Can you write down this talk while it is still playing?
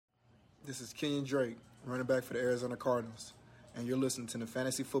This is Kenyon Drake, running back for the Arizona Cardinals, and you're listening to the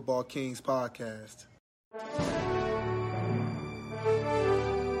Fantasy Football Kings podcast.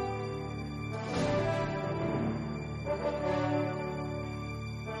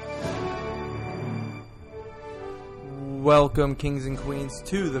 Welcome, Kings and Queens,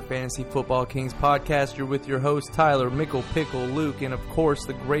 to the Fantasy Football Kings podcast. You're with your host, Tyler, Mickle, Pickle, Luke, and of course,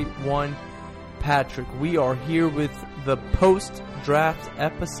 the great one, Patrick. We are here with the post-draft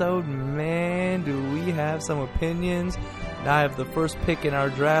episode. Man, do we have some opinions. Now I have the first pick in our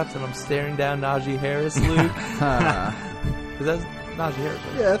draft, and I'm staring down Najee Harris, Luke. Is that Najee Harris?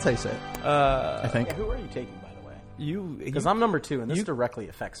 Right? Yeah, that's how you say it. I think. Yeah, who are you taking, by the way? Because I'm number 2, and this directly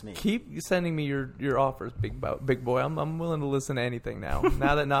affects me. Keep sending me your offers, big boy. I'm willing to listen to anything now.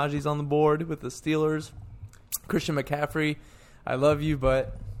 Now that Najee's on the board with the Steelers, Christian McCaffrey, I love you,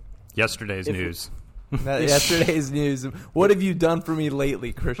 but yesterday's news. Yesterday's news. What have you done for me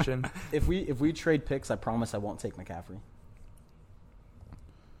lately, Christian? If we trade picks, I promise I won't take McCaffrey.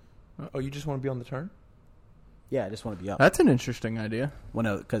 Oh, you just want to be on the turn? Yeah, I just want to be up. That's an interesting idea. Well,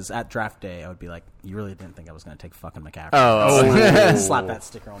 no, because at draft day, I would be like, you really didn't think I was going to take fucking McCaffrey. Oh. Slap that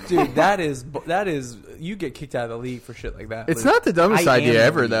sticker on the Dude, that is you get kicked out of the league for shit like that. It's Luke. not the dumbest I idea am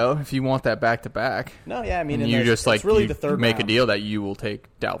ever, the though, if you want that back-to-back. No, yeah, I mean, And you just, like, really you the third make round. a deal that you will take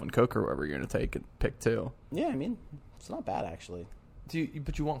Dalvin Cook or whoever you're going to take and pick two. Yeah, I mean, it's not bad, actually.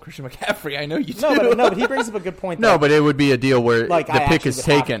 But you want Christian McCaffrey. I know you do. No, but he brings up a good point. No, but it would be a deal where like, the pick is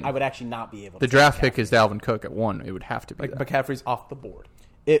taken. I would actually not be able to The take draft McCaffrey. pick is Dalvin Cook at 1. It would have to be Like that. McCaffrey's off the board.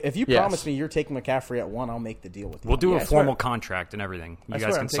 If you Yes. promise me you're taking McCaffrey at 1, I'll make the deal with you. We'll do Yeah, a I formal swear. contract and everything. You I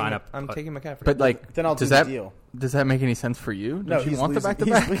guys swear, can sign up. I'm taking McCaffrey. But, like, Then I'll does do that the deal. Does that make any sense for you? No, Don't you he's want the losing,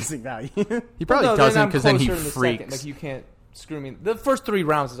 back-to-back? he's losing value. He probably No, doesn't I'm because then he closer in the freaks. second. Like, you can't screw me. The first 3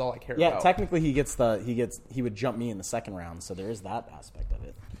 rounds is all I care Yeah, about. technically he would jump me in the second round, so there is that aspect of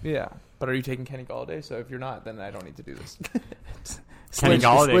it. Yeah. But are you taking Kenny Galladay? So if you're not, then I don't need to do this. Kenny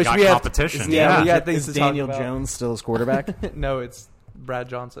Galladay got we have- competition. Yeah, we got things Is to talk Daniel about. Jones still his quarterback? No, it's Brad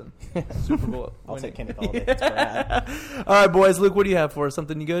Johnson. Super Bowl. I'll winning. take Kenny Galladay. It's Brad. All right, boys. Luke, what do you have for us?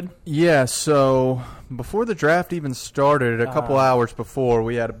 Something you good? Yeah, so before the draft even started, a couple hours before,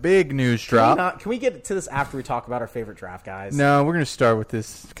 we had a big news drop. Can we get to this after we talk about our favorite draft guys? No, we're going to start with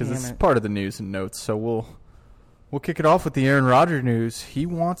this because Damn this is it. part of the news and notes. So we'll kick it off with the Aaron Rodgers news. He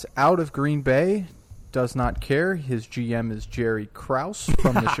wants out of Green Bay, does not care. His GM is Jerry Krause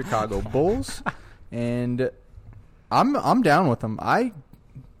from the Chicago Bulls, and I'm down with him. I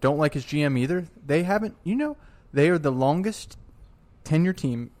don't like his GM either. They haven't, they are the longest tenure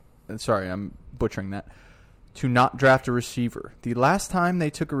team. Sorry, I'm butchering that. To not draft a receiver. The last time they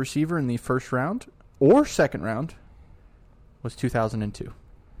took a receiver in the first round or second round was 2002.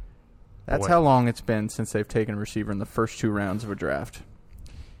 That's Boy. how long it's been since they've taken a receiver in the first 2 rounds of a draft.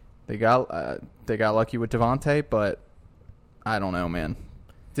 They got lucky with Devontae, but I don't know, man.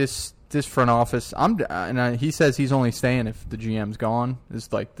 This front office, he says he's only staying if the GM's gone.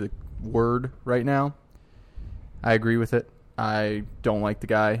 Is like the word right now. I agree with it. I don't like the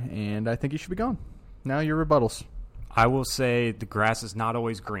guy, and I think he should be gone. Now your rebuttals. I will say the grass is not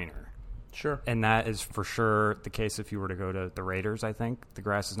always greener. Sure. And that is for sure the case if you were to go to the Raiders, I think. The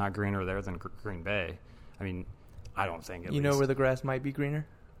grass is not greener there than Green Bay. I mean, I don't think at You least. know where the grass might be greener?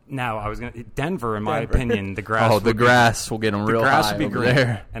 Now, I was going to... Denver, in my Denver. opinion, the grass The grass will get him the real grass high would be over green.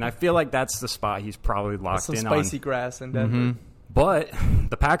 there. And I feel like that's the spot he's probably locked Some in spicy on. grass in Denver. Mm-hmm. But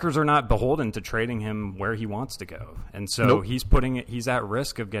the Packers are not beholden to trading him where he wants to go. And so Nope. he's at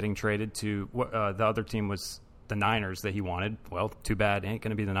risk of getting traded to the other team was the Niners that he wanted. Well, too bad. Ain't going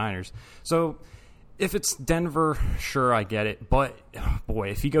to be the Niners. So if it's Denver, sure, I get it. But,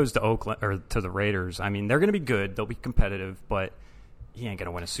 boy, if he goes to Oakland or to the Raiders, I mean, they're going to be good. They'll be competitive, but he ain't going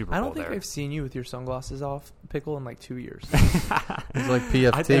to win a Super Bowl I don't think there. I've seen you with your sunglasses off, Pickle, in like 2 years. He's like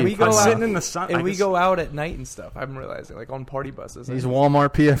PFT. And we go I'm out, sitting in the sun. and I we just- go out at night and stuff. I'm realizing, like on party buses. He's Walmart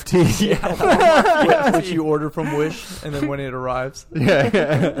PFT. which you order from Wish, and then when it arrives,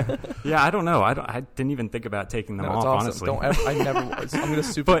 Yeah. Yeah, I don't know. I didn't even think about taking them no, off, it's awesome. honestly. Don't ever, I never was. I'm gonna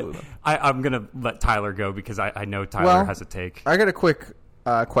super glue But them. I'm going to let Tyler go because I know Tyler has a take. I got a quick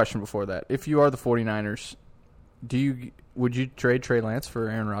question before that. If you are the 49ers, would you trade Trey Lance for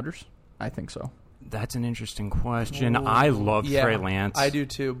Aaron Rodgers? I think so. That's an interesting question. I love Trey Lance. I do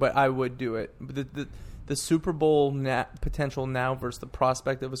too, but I would do it. But the Super Bowl potential now versus the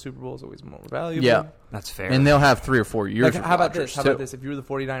prospect of a Super Bowl is always more valuable. Yeah. That's fair. And they'll have 3 or 4 years. Like, of how about Rodgers, this? How too. about this? If you were the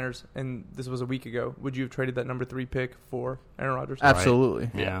 49ers and this was a week ago, would you have traded that number 3 pick for Aaron Rodgers? Absolutely.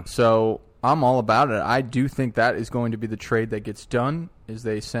 Yeah. So I'm all about it. I do think that is going to be the trade that gets done is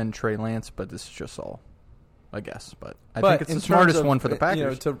they send Trey Lance, but this is just all I guess. But I think it's in the smartest terms of, one for the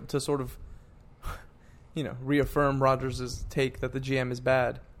Packers. To sort of, reaffirm Rodgers' take that the GM is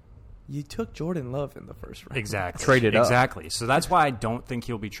bad. You took Jordan Love in the first round. Exactly. Traded up. Exactly. So that's why I don't think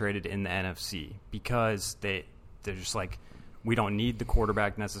he'll be traded in the NFC, because they're just like, we don't need the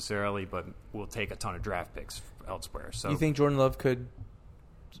quarterback necessarily, but we'll take a ton of draft picks elsewhere. So You think Jordan Love could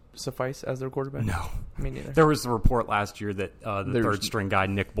suffice as their quarterback? No. Me neither. There was a report last year that the third-string guy,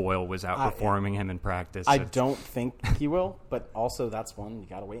 Nick Boyle, was outperforming him in practice. I don't think he will, but also that's one you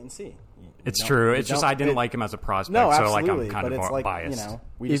got to wait and see. It's true. It's just I didn't like him as a prospect, No, so absolutely. I'm kind but of it's like, biased.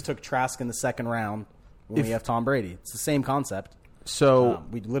 We just took Trask in the second round when we have Tom Brady. It's the same concept. So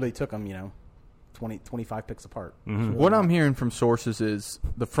We literally took him, 25 picks apart. Mm-hmm. what I'm hearing from sources is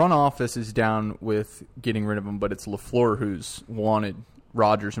the front office is down with getting rid of him, but it's LaFleur who's wanted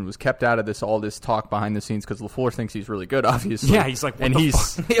Rodgers and was kept out of all this talk behind the scenes because LaFleur thinks he's really good, obviously. Yeah, he's like, what and the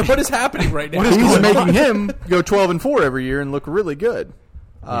he's fuck? Yeah, what is happening right now? he's making him go 12-4 every year and look really good.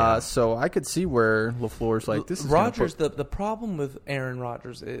 So I could see where LaFleur's like, this is Rodgers. The problem with Aaron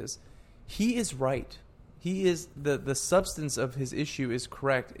Rodgers is he is right. He is the substance of his issue is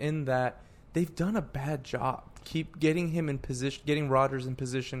correct in that they've done a bad job. Keep getting him in position, getting Rodgers in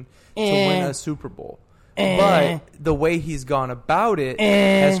position to win a Super Bowl. But the way he's gone about it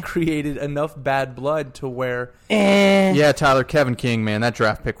has created enough bad blood to where Yeah, Tyler, Kevin King, man, that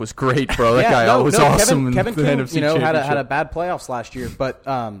draft pick was great, bro. That guy was awesome. Kevin in the King, NFC had a Championship. bad playoffs last year, but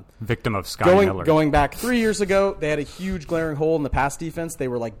Victim of Scott Miller. going back 3 years ago, they had a huge glaring hole in the pass defense. They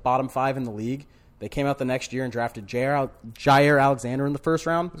were like bottom 5 in the league. They came out the next year and drafted Jair Alexander in the first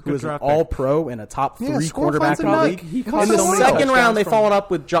round, who was an all-pro and a top 3 quarterback in the league. In the second round, they followed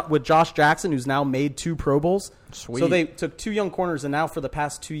up with Josh Jackson, who's now made 2 Pro Bowls. Sweet. So they took 2 young corners, and now for the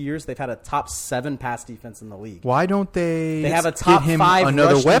past 2 years, they've had a top 7 pass defense in the league. Why don't they? They have a top get him 5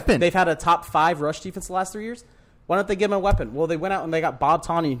 another rush weapon? They've had a top 5 rush defense the last 3 years. Why don't they give him a weapon? Well, they went out and they got Bob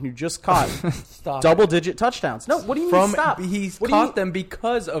Tonyan, who just caught double-digit touchdowns. No, what do you mean stop? He's What do you caught them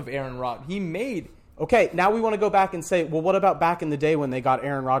because of Aaron Rodgers. He made. Okay, now we want to go back and say, well, what about back in the day when they got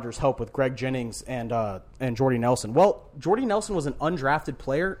Aaron Rodgers help with Greg Jennings and Jordy Nelson? Well, Jordy Nelson was an undrafted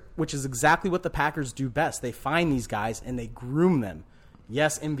player, which is exactly what the Packers do best. They find these guys and they groom them.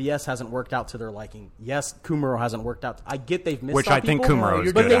 Yes, MVS hasn't worked out to their liking. Yes, Kumaro hasn't worked out. I get they've missed Which on I think people, Kumaro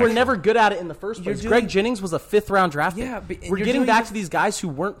is but good, they were actually. never good at it in the first place. Greg Jennings was a 5th-round draft pick. Yeah, but we're you're getting doing back this- to these guys who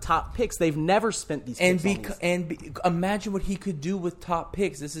weren't top picks. They've never spent these picks on these. Imagine what he could do with top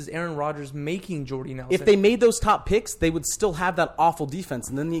picks. This is Aaron Rodgers making Jordy Nelson. If they made those top picks, they would still have that awful defense,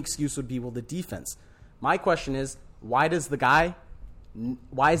 and then the excuse would be, well, the defense. My question is, why is the guy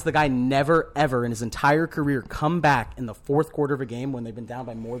never, ever in his entire career come back in the 4th quarter of a game when they've been down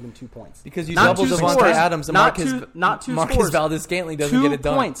by more than 2 points? Because you Not double 2 Devontae scores, Adams and not Marcus two scores. Valdez-Scantling doesn't 2 get it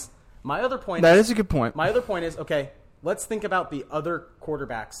done. points. My other point That is a good point. My other point is, okay, let's think about the other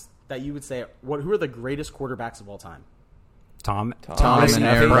quarterbacks that you would say, who are the greatest quarterbacks of all time? Tom Tom and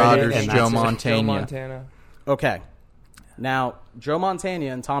Aaron Rodgers, and Joe that's it. Montana. Joe Montana. Okay. Now, Joe Montana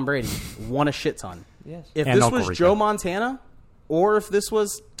and Tom Brady won a shit ton. Yes. If And this Uncle was Rico. Joe Montana or if this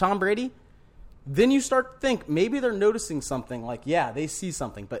was Tom Brady, then you start to think maybe they're noticing something like, yeah, they see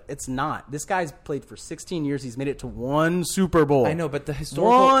something, but it's not. This guy's played for 16 years. He's made it to 1 Super Bowl. I know, but the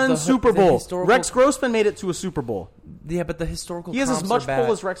historical... One Super Bowl. historical- Rex Grossman made it to a Super Bowl. Yeah, but the historical He has as comps much are bad.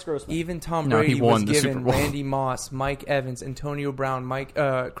 pull as Rex Grossman. Even Tom No, he Brady won was the Super given Bowl. Randy Moss, Mike Evans, Antonio Brown,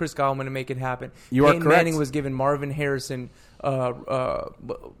 Chris Godwin to make it happen. You are Peyton correct. Manning was given Marvin Harrison.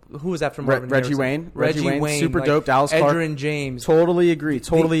 Who was after Marvin Reggie Harrison? Wayne. Reggie Wayne. Super dope. Dallas Clark. Edgerrin James. Totally agree.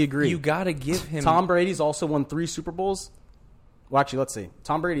 Totally agree. You got to give him... Tom Brady's also won 3 Super Bowls. Well, actually, let's see.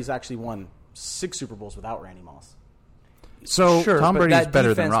 Tom Brady's actually won 6 Super Bowls without Randy Moss. So Sure, Tom but Brady's that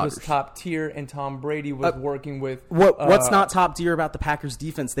better than defense Rodgers. was top tier, and Tom Brady was working with... What's not top tier about the Packers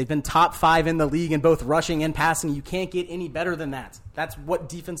defense? They've been top 5 in the league in both rushing and passing. You can't get any better than that. That's what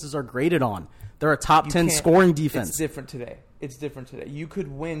defenses are graded on. They're a top 10 can't- scoring defense. It's different today. You could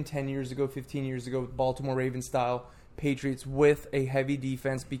win 10 years ago, 15 years ago with Baltimore Ravens style Patriots with a heavy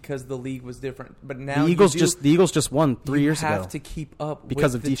defense because the league was different. But now The Eagles just won 3 years ago. You have to keep up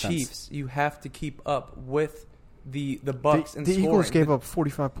because with of the defense. Chiefs. You have to keep up with the Bucks and The scoring. Eagles gave up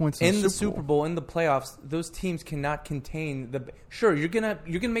 45 points in the Super Bowl, in the playoffs. Those teams cannot contain the. Sure, you're gonna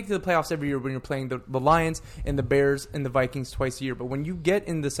make it to the playoffs every year when you're playing the Lions and the Bears and the Vikings twice a year. But when you get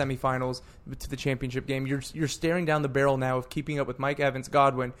in the semifinals to the championship game, you're staring down the barrel now of keeping up with Mike Evans,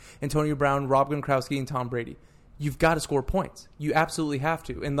 Godwin, Antonio Brown, Rob Gronkowski, and Tom Brady. You've got to score points. You absolutely have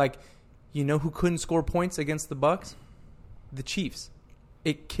to. And who couldn't score points against the Bucks? The Chiefs.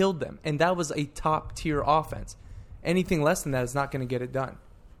 It killed them, and that was a top tier offense. Anything less than that is not going to get it done.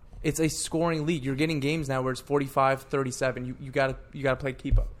 It's a scoring league. You're getting games now where it's 45-37. You got to play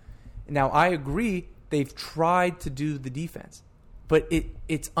keep up. Now, I agree they've tried to do the defense, but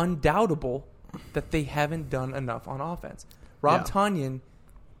it's undoubtable that they haven't done enough on offense. Rob Tonyan,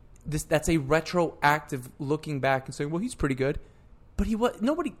 that's a retroactive looking back and saying, well, he's pretty good. But did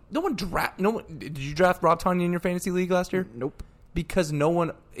you draft Rob Tonyan in your fantasy league last year? Nope. Because no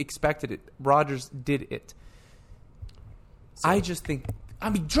one expected it. Rodgers did it. So, I just think,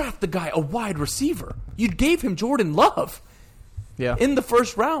 draft the guy, a wide receiver. You gave him Jordan Love. Yeah. In the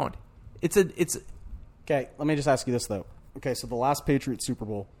first round. Okay, let me just ask you this, though. Okay, so the last Patriots Super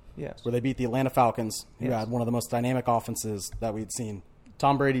Bowl, where they beat the Atlanta Falcons, who had one of the most dynamic offenses that we'd seen.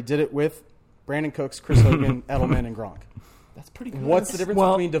 Tom Brady did it with Brandon Cooks, Chris Hogan, Edelman, and Gronk. That's pretty good. What's the difference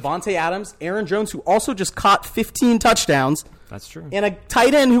between Devontae Adams, Aaron Jones, who also just caught 15 touchdowns? That's true. And a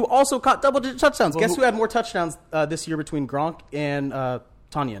tight end who also caught double-digit touchdowns. Guess who had more touchdowns this year between Gronk and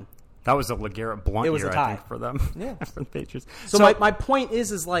Tonyan? That was a LeGarrette Blount It was year, a tie. I think, for them. Yeah, for the Patriots. So my point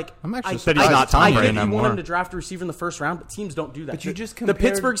is like I'm actually said he's not Tom I Brady get you anymore. want him to draft a receiver in the first round, but teams don't do that. But you just the compared-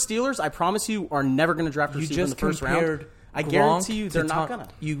 Pittsburgh Steelers, I promise you, are never going to draft a receiver in the first round. I guarantee you they're not going to.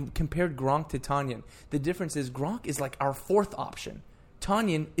 You compared Gronk to Tonyan. The difference is Gronk is like our fourth option.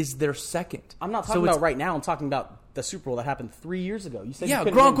 Tonyan is their second. I'm not talking about right now. I'm talking about the Super Bowl that happened 3 years ago. You said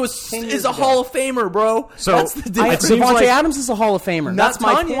Gronk is a Hall of Famer, bro. So that's the difference. Devontae Adams is a Hall of Famer. That's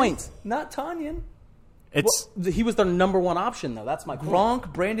my point. Not Tonyan. He was their number one option, though. That's my point.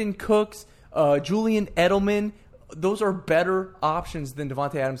 Gronk, Brandon Cooks, Julian Edelman, those are better options than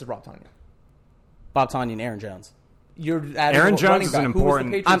Devontae Adams and Rob Tonyan. Bob Tonyan, Aaron Jones. You're adding Aaron Jones is an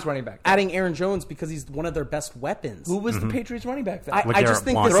important. important. Who was the Patriots running back? Adding Aaron Jones because he's one of their best weapons. Who was the Patriots running back then? I just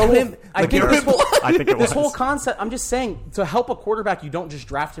think Blount. I think it this was. whole concept. I'm just saying, to help a quarterback, you don't just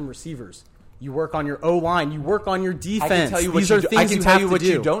draft him receivers. You work on your O line. You work on your defense. I can tell you what These you are do. things I can you tell have you to what do.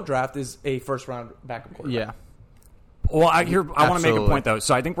 you don't draft is a first round backup quarterback. Yeah. Well, I want to make a Absolutely. point, though.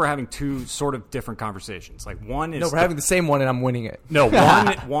 So I think we're having two sort of different conversations. Like, one is... No, we're having the same one, and I'm winning it. No,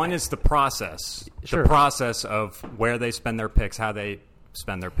 one is the process. Sure. The process of where they spend their picks, how they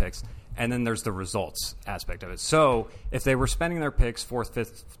spend their picks. And then there's the results aspect of it. So if they were spending their picks, fourth,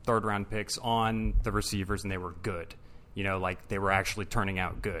 fifth, third round picks on the receivers and they were good, like they were actually turning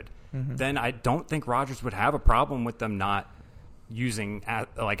out good, then I don't think Rodgers would have a problem with them not using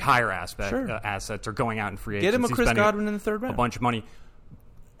higher assets or going out in free agency. Get him a Chris spending Godwin in the third round. a bunch of money.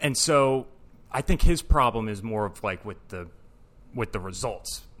 And so I think his problem is more of like with the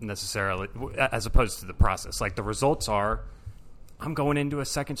results necessarily as opposed to the process. Like the results are, I'm going into a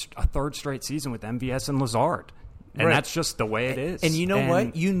third straight season with MVS and Lazard. And that's just the way it is. And you know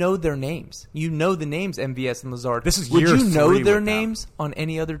what? You know their names. You know the names MVS and Lazard. This is Would year you know 3 their with them. names on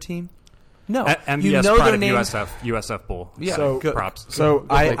any other team? No. MVS you know pride their of names. USF Bowl. Yeah. So Good. props. So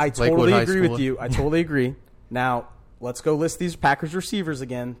I Lakewood totally High agree School. with you. I totally agree. Now, let's go list these Packers receivers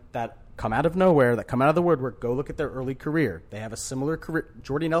again that come out of nowhere, that come out of the woodwork. Go look at their early career. They have a similar career.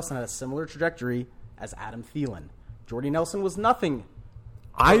 Jordy Nelson had a similar trajectory as Adam Thielen. Jordy Nelson was nothing.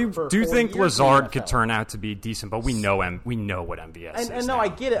 I for do 4 think years in the Lazard could NFL. turn out to be decent, but we know what MVS is. And no, now. I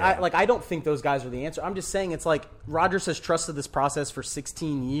get it. Yeah. I don't think those guys are the answer. I'm just saying it's like Rodgers has trusted this process for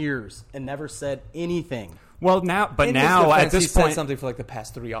 16 years and never said anything. Well, now, but In his now defense, at this he said point, something for like the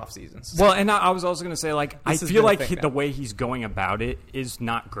past 3 off seasons. well, and I was also going to say, like, I This has feel been a like thing the now. way he's going about it is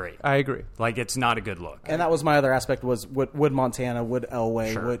not great. I agree. Like, it's not a good look. And that was my other aspect was would Montana, would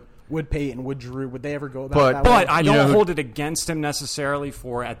Elway, Sure. would Peyton, would Drew, would they ever go about But- it that way? But I You don't know- hold it against him necessarily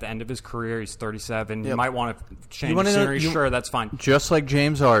for at the end of his career. He's 37. You might want to change wanna the know- scenery. Sure, that's fine. Just like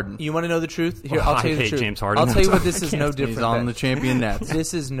James Harden. You want to know the truth? Here, Oh, I'll I tell you the hate truth. James Harden. I'll tell you what this is no He's different on than. the champion Nets.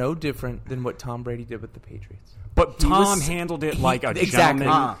 This is no different than what Tom Brady did with the Patriots. But He Tom was- handled it he- like a exactly.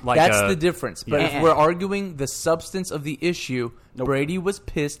 gentleman. Like That's a- the difference. But Yeah. if we're arguing the substance of the issue, Brady was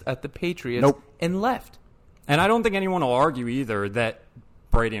pissed at the Patriots and left. And I don't think anyone will argue either that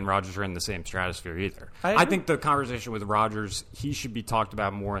Brady and Rodgers are in the same stratosphere either. I I agree. think the conversation with Rodgers, he should be talked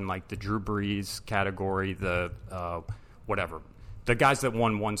about more in like the Drew Brees category, the whatever. The guys that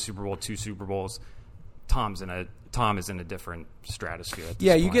won 1 Super Bowl, 2 Super Bowls. Tom is in a different stratosphere. At this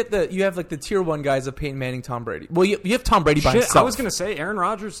Yeah, you point. you have like the tier 1 guys of Peyton Manning, Tom Brady. Well, you have Tom Brady by Shit, himself. I was going to say Aaron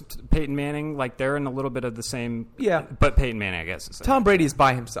Rodgers, Peyton Manning, like they're in a little bit of the same. Yeah. But Peyton Manning, I guess. Is Tom Brady is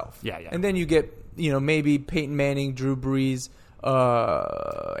by himself. Yeah. And then you get, maybe Peyton Manning, Drew Brees,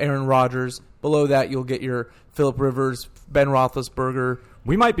 Aaron Rodgers. Below that, you'll get your Phillip Rivers, Ben Roethlisberger.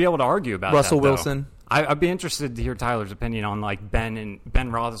 We might be able to argue about Russell that, though. Wilson. I'd be interested to hear Tyler's opinion on like Ben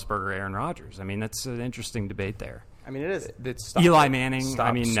Roethlisberger, Aaron Rodgers. I mean, that's an interesting debate there. I mean, it is. It's stop Eli it. Manning. Stop-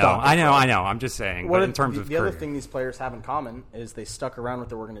 I mean, no. stop it, I know. bro. I know. I'm just saying. But in terms of the other career. thing these players have in common is they stuck around with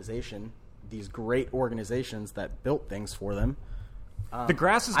the organization, these great organizations that built things for them. The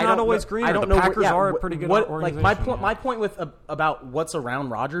grass is I not don't always know- greener. I don't the know Packers yeah, are a pretty good organization. Like my point with about what's around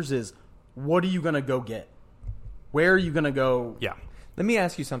Rodgers is, what are you going to go get? Where are you going to go? Yeah. Let me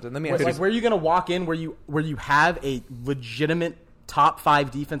ask you something. Let me ask you. Where are you going to walk in where you have a legitimate top 5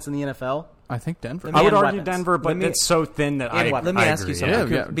 defense in the NFL? I think Denver. Let me- I would and argue weapons. Denver, but Let me- it's so thin that I Let me I ask you agree,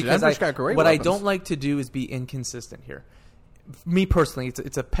 something. Yeah. Because Denver's got great what I weapons. don't like to do is be inconsistent here. Me personally,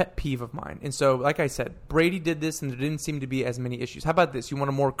 it's a pet peeve of mine. And so, like I said, Brady did this, and there didn't seem to be as many issues. How about this? You want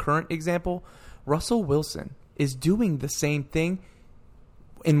a more current example? Russell Wilson is doing the same thing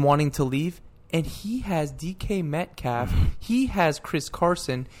in wanting to leave, and he has DK Metcalf. He has Chris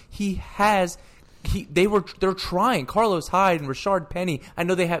Carson. They're trying. Carlos Hyde and Rashard Penny. I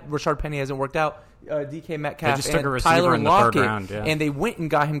know Rashard Penny hasn't worked out. DK Metcalf just took and a receiver Tyler in the third Lockett, round, yeah. and they went and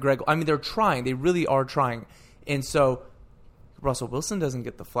got him Greg. I mean, they're trying. They really are trying. And so Russell Wilson doesn't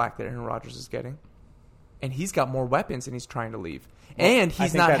get the flack that Aaron Rodgers is getting. And he's got more weapons and he's trying to leave. And I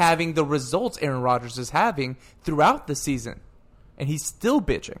he's think not that's- having the results Aaron Rodgers is having throughout the season. And he's still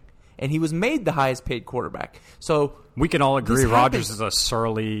bitching. And he was made the highest paid quarterback. So We can all agree This Rodgers happens. is a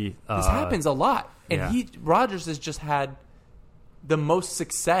surly. this happens a lot. And yeah. Rodgers has just had the most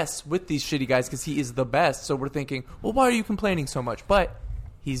success with these shitty guys because he is the best. So we're thinking, well, why are you complaining so much? But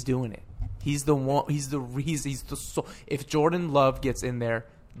he's doing it. He's the one. He's the soul. If Jordan Love gets in there,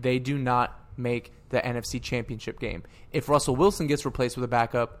 they do not make the NFC Championship game. If Russell Wilson gets replaced with a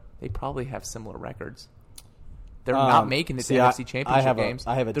backup, they probably have similar records. They're not making it to NFC Championship games.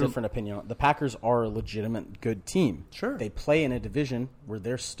 I have a They're- different opinion. The Packers are a legitimate good team. Sure. They play in a division where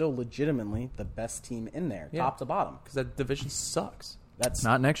they're still legitimately the best team in there, Yeah. top to bottom. because that division sucks. That's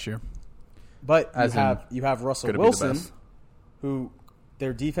Not next year. But As in, you have Russell gonna be the Wilson, best. who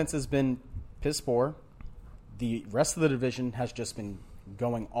their defense has been piss poor. The rest of the division has just been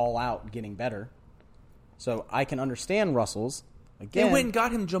going all out, getting better. So I can understand Russell's. They Again, went and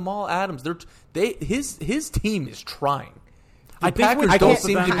got him Jamal Adams. His team is trying. The I think Packers with don't both of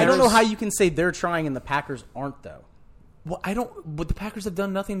seem them, to. I don't know how you can say they're trying and the Packers aren't, though. Well, I don't. But the Packers have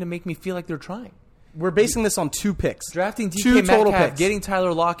done nothing to make me feel like they're trying. We're basing this on 2 picks. Drafting Two DK total Metcalf, picks. getting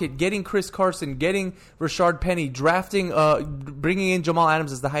Tyler Lockett, getting Chris Carson, getting Rashard Penny, bringing in Jamal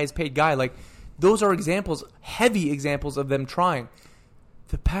Adams as the highest paid guy. Like, those are examples, heavy examples of them trying.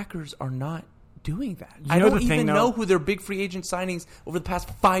 The Packers are not doing that. I know don't the thing, even though? know who their big free agent signings over the past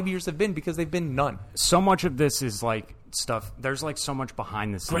 5 years have been because they've been none. So much of this is like stuff. There's like so much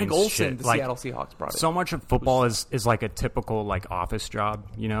behind the scenes. Greg Olsen, shit. the Like, Seattle Seahawks brought it. So much of football is like a typical like office job,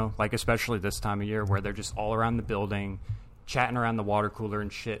 you know, like especially this time of year where they're just all around the building, chatting around the water cooler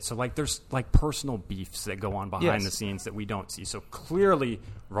and shit. So like there's like personal beefs that go on behind Yes. the scenes that we don't see. So clearly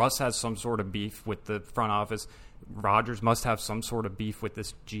Russ has some sort of beef with the front office. Rodgers must have some sort of beef with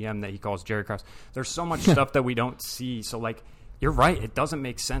this GM that he calls Jerry Krause. There's so much stuff that we don't see. So like you're right. It doesn't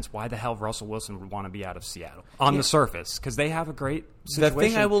make sense why the hell Russell Wilson would want to be out of Seattle on the surface because they have a great situation. The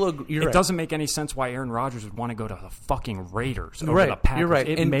thing I will agree, you're it right. doesn't make any sense why Aaron Rodgers would want to go to the fucking Raiders over Right, the Packers. you're right.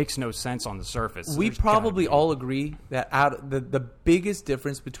 It And makes no sense on the surface. We There's gotta probably be- all agree that the biggest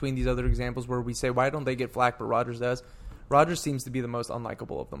difference between these other examples where we say, why don't they get flack but Rodgers does, Rodgers seems to be the most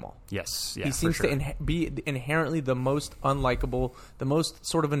unlikable of them all. Yes, yeah, he seems for sure. to be inherently the most unlikable, the most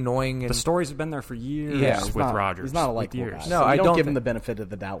sort of annoying. And The stories have been there for years Yeah, with not, Rodgers. He's not a with likable years. guy. No, So I you don't give him think- the benefit of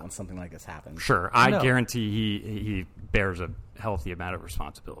the doubt when something like this happens. Sure, I No. guarantee he bears a healthy amount of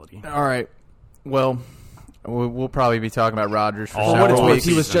responsibility. All right. Well, we'll probably be talking about Rodgers for All for what it's several worth, weeks.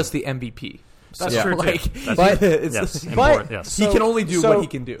 he was season. just the MVP. That's Yeah. true. Too. Like, That's but- true. it's- Yes, but- yes. He can only do what he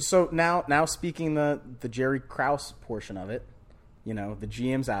can do. So now speaking the Jerry Krause portion of it, you know, the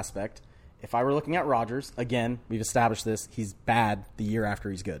GM's aspect. If I were looking at Rodgers, again, we've established this, he's bad the year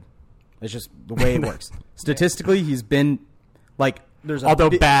after he's good. It's just the way it works. Statistically, he's been like there's a Although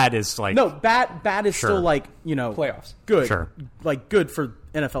bi- bad is like No, bad is Sure. still like, you know, Playoffs. Good. Sure. Like good for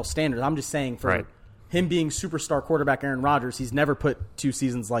NFL standards. I'm just saying for Right. him being superstar quarterback Aaron Rodgers, he's never put 2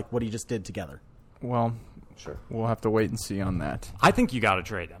 seasons like what he just did together. Well, Sure. we'll have to wait and see on that. I think you got to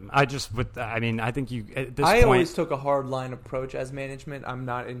trade him. I think you at this I point. always took a hard line approach as management. I'm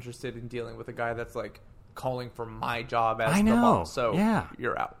not interested in dealing with a guy that's like calling for my job as I the know. boss. So Yeah.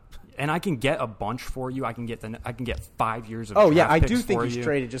 you're out. and I can get a bunch for you. I can get 5 years of. Oh yeah, draft I do picks think for he's you.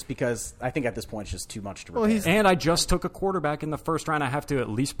 traded just because I think at this point it's just too much to repair. Well, he's- And I just took a quarterback in the first round. I have to at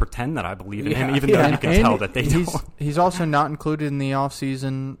least pretend that I believe in him, Yeah, even though yeah. you can And tell that they he's, don't. he's also not included in the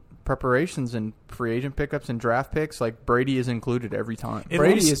offseason preparations and free agent pickups and draft picks, like Brady is included every time.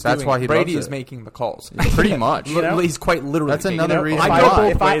 Brady is that's why he Brady loves is it. making the calls. Pretty much. He's quite literally. That's making another the reason calls.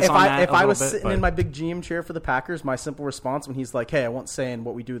 why. If I was bit, sitting in but- my big GM chair for the Packers, my simple response when he's like, "Hey, I won't say in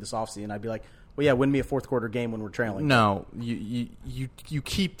what we do this offseason," I'd be like, "Well, yeah, win me a fourth quarter game when we're trailing." No, you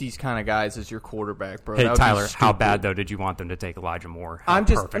keep these kind of guys as your quarterback, bro. Hey, That would be Tyler, how stupid. bad, though, did you want them to take Elijah Moore? How I'm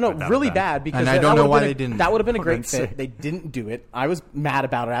just perfect no would that really have been? bad because And I that don't know would've why been they didn't. That would have been a For great goodness fit. sake. They didn't do it. I was mad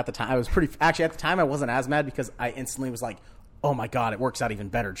about it at the time. I was actually at the time I wasn't as mad because I instantly was like, "Oh my god, it works out even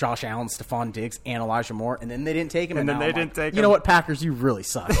better." Josh Allen, Stephon Diggs, and Elijah Moore, and then they didn't take him. And then now they I'm didn't like, take You him. know what, Packers? You really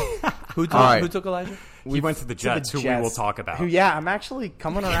suck. Who took, All right. who took Elijah? He went to the Jets, who we will talk about. Who? Yeah, I'm actually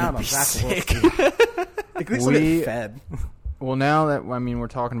coming around on Zach Wilson. At least we'll We- get fed. Well, now that we're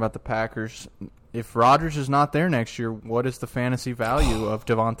talking about the Packers, if Rodgers is not there next year, what is the fantasy value of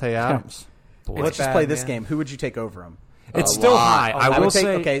Devontae Adams? Boy. Let's just bad, play this man. game. Who would you take over him? It's still high. I will would take.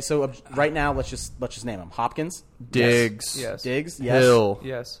 say. Okay, so right now let's just name them. Hopkins, Diggs, Yes. Diggs, yes. Hill,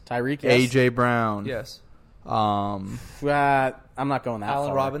 Yes. Tyreek, yes. AJ Brown. Yes. I'm not going that Allen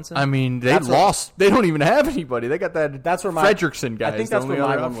far. Robinson. I mean, they That's where- lost. They don't even have anybody. They got that. That's where my Fredrickson guy. I think is the that's only where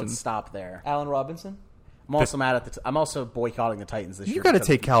my other one would option. stop there. Allen Robinson. I'm also mad at I'm also boycotting the Titans this year. You got to because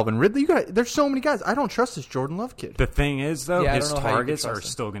take Calvin Ridley. There's so many guys. I don't trust this Jordan Love kid. The thing is, though, Yeah, I his don't know how you can targets trust are him.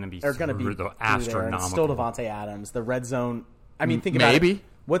 still going to be they're going to be through the through there, and astronomical. it's still Devontae Adams. The red zone. I mean, think about Maybe. it.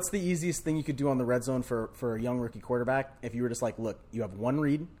 What's the easiest thing you could do on the red zone for a young rookie quarterback? If you were just like, look, you have one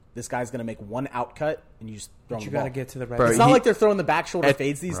read. This guy's going to make one out cut, and you just throw him You the ball. got to get to the right. Bro, It's not like they're throwing the back shoulder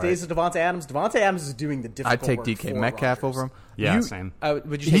fades these right. days to Devontae Adams. Devontae Adams is doing the difficult I'd take work DK for Metcalf Rodgers. over him. Yeah, You- same. Would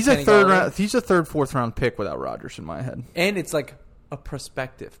you take He's a Kenny third Galladay? round. He's a third, fourth round pick without Rodgers in my head. And it's like a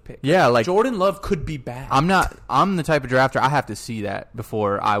prospective pick. Yeah, like Jordan Love could be bad. I'm the type of drafter. I have to see that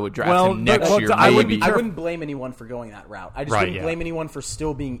before I would draft Well, him next but- year. but I would be maybe. I wouldn't blame anyone for going that route. I just Right, wouldn't yeah. blame anyone for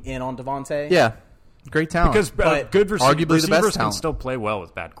still being in on Devontae. Yeah, great talent. Because But good arguably the best receivers can talent. still play well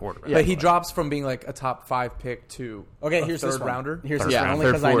with bad quarterbacks. but he drops from being like a top 5 pick to Okay, a here's third this one. rounder. Here's Third this one. round. Only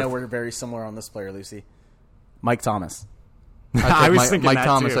Third, because I know fourth. we're very similar on this player, Lucy. Mike Thomas. I was Mike, thinking Mike that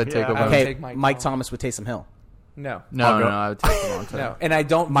Thomas. too. I'd take Yeah, over. I would Okay, take Mike Mike Thomas. Thomas with Taysom Hill. No, No, I'll no, go- I would take him on top. no, and I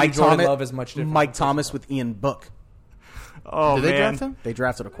don't. Mike view Jordan Thomas. Love as much different. Mike Thomas with Ian Book. Oh, Did they man. draft him? They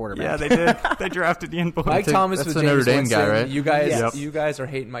drafted a quarterback. Yeah, they did. They drafted Ian Book. Mike Thomas that's with the James Notre Dame Winston. guy, right? You guys, Yep. you guys are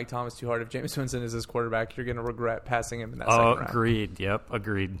hating Mike Thomas too hard. If James Winston is his quarterback, you're going to regret passing him in that Oh, second round. agreed. Yep,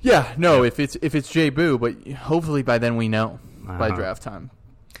 agreed. Yeah, no. If it's Jay Boo, but hopefully by then we know by Uh-huh. draft time.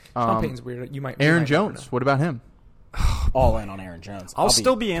 Sean Payton's weird. You might. you Aaron might never Jones. What about him? All in on Aaron Jones. I'll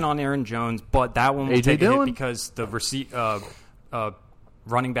still be in on Aaron Jones, but that one will A.J. take a hit Dillon? because the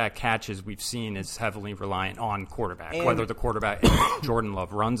running back catches we've seen is heavily reliant on quarterback. And- whether the quarterback Jordan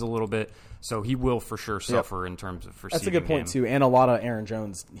Love runs a little bit, so he will for sure suffer in terms of receiving. That's a good point game. too. And a lot of Aaron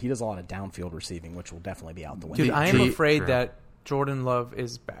Jones. He does a lot of downfield receiving, which will definitely be out the window. Dude, I am The- afraid Sure. that Jordan Love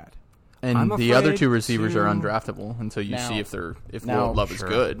is bad. And I'm the other afraid two receivers are to- undraftable until you Now- see if now- Love is Sure.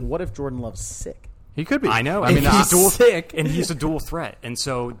 good. What if Jordan Love's sick? He could be. I know. I and mean, he's dual sick. and he's a dual threat, and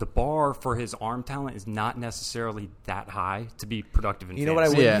so the bar for his arm talent is not necessarily that high to be productive in You know what I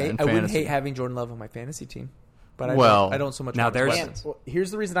fantasy. wouldn't Yeah, hate? in I wouldn't fantasy. hate having Jordan Love on my fantasy team. But Well, I don't so much. now want his there's- weapons. Well,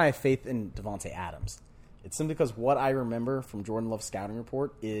 here's the reason I have faith in Devontae Adams. It's simply because what I remember from Jordan Love's scouting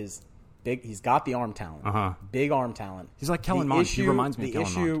report is big. He's got the arm talent. Big arm talent. He's like Kellen The Mond. He reminds me of The Kellen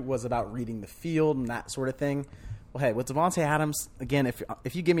issue Mond. was about reading the field and that sort of thing. Well, hey, with Devontae Adams, again,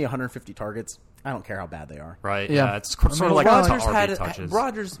 if you give me 150 targets, I don't care how bad they are. Right? Yeah. Yeah, it's sort of like Rodgers RB had touches.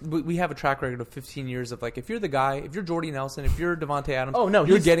 Rodgers. We have a track record of 15 years of like if you're the guy, if you're Jordy Nelson, if you're Devontae Adams. Oh no,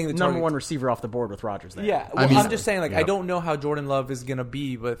 you're he's getting the number targets. one receiver off the board with Rodgers there. Yeah, well, I mean- I'm just saying like I Yep. don't know how Jordan Love is gonna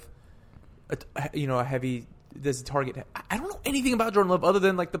be with, a heavy this target. I don't know anything about Jordan Love other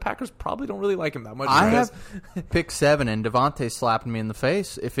than like the Packers probably don't really like him that much. I because- have pick 7, and Devontae slapping me in the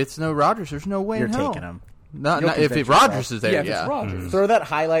face. If it's no Rodgers, there's no way You're in hell. taking him. Not, You'll not, if convince Rodgers yourself. is there, yeah, yeah. if it's Rodgers. Throw that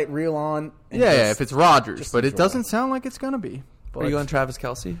highlight reel on. and Yeah, just- if it's Rodgers, just but it enjoy doesn't it. sound like it's going to be. Are you going Travis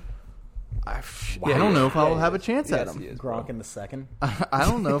Kelce? I don't know if I'll have a chance at Yes, he him. is, Gronk in the second. I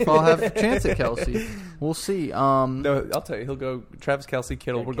don't know if I'll have a chance at Kelsey. We'll see. No, I'll tell you, he'll go Travis Kelce,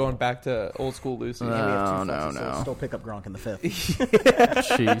 Kittle. We're going back to old school Lucy. And we have two No, flexies, so no. Still pick up Gronk in the fifth.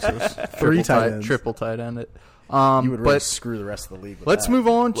 Jesus. Three tight ends. Triple tight end it. You would really But screw the rest of the league. With let's that. move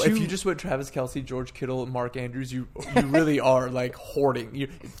on Well, to... if you just went Travis Kelce, George Kittle, and Mark Andrews, you really are like hoarding. You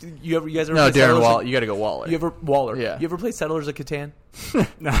guys ever No, play Darren Settlers Waller. of- You got to go Waller. You ever Waller? Yeah. You ever play Settlers of Catan? I You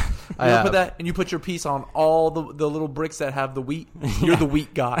ever have. put that and you put your piece on all the little bricks that have the wheat? You're the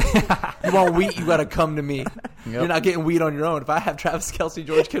wheat guy. You want wheat? You got to come to me. You're not getting weed on your own. If I have Travis Kelce,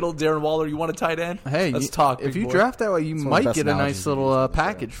 George Kittle, Darren Waller, you want a tight end? Hey, let's talk. If big you boy. draft that way, you one of the might best get a analogies nice we've little used,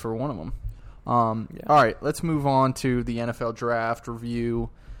 package for one of them. All right, let's move on to the NFL draft review.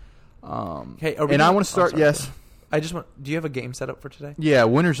 Hey, I want to start. Yes, I just want. Do you have a game set up for today? yeah,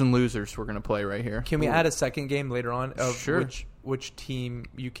 winners and losers. We're going to play right here. Can we add a second game later on of Sure. which team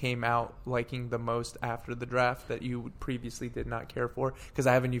you came out liking the most after the draft that you previously did not care for? Because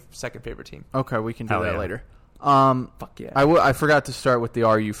I have a new second favorite team. Okay, we can do Hell that yeah. later. Fuck yeah. I forgot to start with the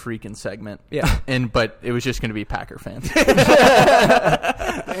 "Are you freaking" segment. Yeah. but it was just going to be Packer fans.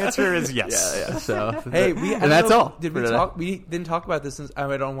 The answer is yes. yeah. So Hey, and that's all. Did we for talk? We didn't talk about this. Since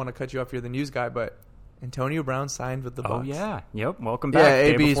I don't want to cut you off. You're the news guy, but Antonio Brown signed with the Bucs. Oh yeah. Yep. Welcome Yeah, back.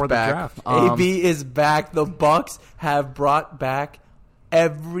 Day AB's before back. the draft. AB is back. The Bucs have brought back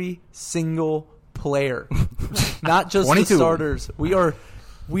every single player, not just 22. the starters. We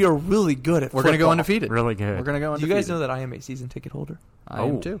are really good at. We're going to go football. undefeated. Really good. We're going to go Do undefeated. you guys know that I am a season ticket holder? I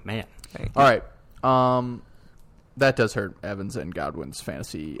am too. Man. Thank All right. That does hurt Evans and Godwin's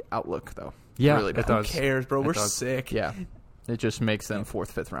fantasy outlook, though. Yeah, really it bad. does. Who cares, bro? It We're does. sick. Yeah, it just makes them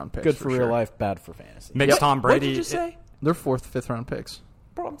 4th, 5th round picks. Good for real sure. life, bad for fantasy. Makes Tom What Brady. did you say? They're 4th, 5th round picks.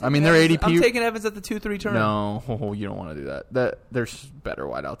 Bro, I mean, they're Evans- ADP. I'm taking Evans at the 2-3 turn. No, you don't want to do that. There's better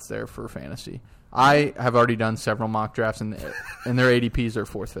wideouts there for fantasy. I have already done several mock drafts, and their ADPs are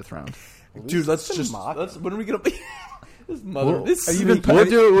 4th, 5th round. Dude, let's It's just. mock. When are we gonna be? This mother. We'll- this Are you sweet- even- We'll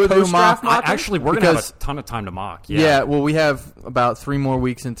do a Post-draft mock. Actually, we're going to have Because- a ton of time to mock. Yeah, well, we have about 3 more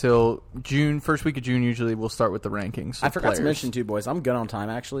weeks until June. First week of June, usually we'll start with the rankings. I of forgot to players. mention too, boys. I'm good on time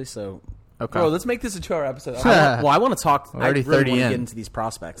actually, so Okay. Bro, let's make this a 2-hour episode. I want to talk. We're already I really 30 want to in. get into these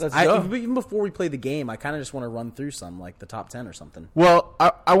prospects. Let's go. Even before we play the game, I kind of just want to run through some, like the top 10 or something. Well,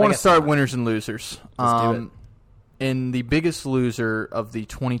 I want to guess start not. winners and losers. Let's do it. And the biggest loser of the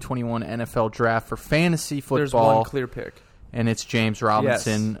 2021 NFL draft for fantasy football, There's one clear pick. and it's James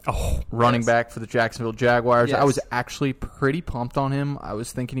Robinson, Oh, running back for the Jacksonville Jaguars. Yes. I was actually pretty pumped on him. I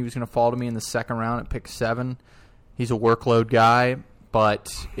was thinking he was going to fall to me in the 2nd round at pick 7. He's a workload guy,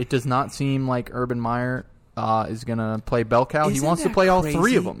 but it does not seem like Urban Meyer is going to play bell cow. He Isn't wants to that play all crazy?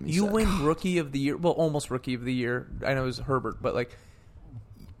 3 of them. he You said. win Rookie of the Year. Well, almost Rookie of the Year. I know it was Herbert, but like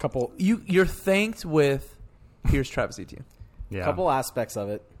Couple you're thanked with. Here's Travis Etienne. yeah. couple aspects of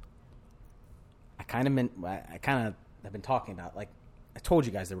it. I kind of have been talking about. Like I told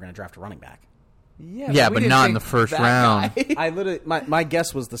you guys they were going to draft a running back. Yeah, we but didn't not in think the first that round. guy. I literally my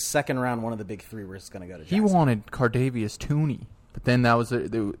guess was the 2nd round. One of the big 3 was going to go to. He Jackson. wanted Cardavius Tooney, but then that was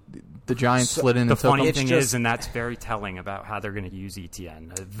the Giants So, slid in The and took funny him. thing just- is, and that's very telling about how they're going to use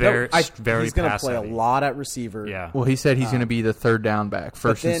ETN. Very He's going to pass play a heavy. lot at receiver. Yeah. Well, he said he's going to be the 3rd down back. But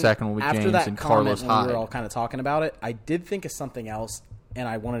First and then, second will be after James that and comment Carlos when Hyde. we were all kind of talking about it, I did think of something else, and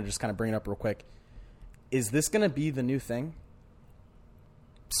I wanted to just kind of bring it up real quick. Is this going to be the new thing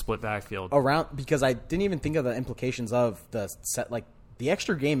Split backfield. around? Because I didn't even think of the implications of the set. Like the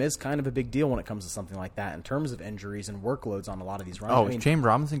extra game is kind of a big deal when it comes to something like that in terms of injuries and workloads on a lot of these runs. Oh, I mean, if James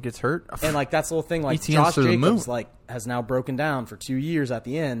Robinson gets hurt, and like that's the whole thing. Like ETN's Josh through the Jacobs, moon. like has now broken down for 2 years at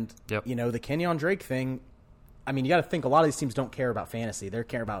the end. Yep. You know the Kenyon Drake thing. I mean, you got to think a lot of these teams don't care about fantasy; they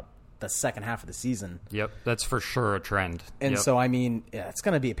care about the second half of the season. Yep, that's for sure a trend. And Yep. so, I mean, yeah, it's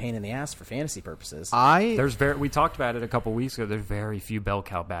going to be a pain in the ass for fantasy purposes. we talked about it a couple weeks ago. There's very few bell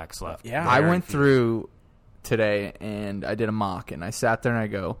cow backs left. Yeah. I Very went few. through today and I did a mock, and I sat there and I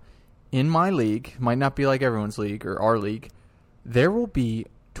go, in my league, might not be like everyone's league or our league, there will be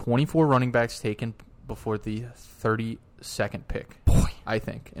 24 running backs taken before the 32nd pick. Boy, I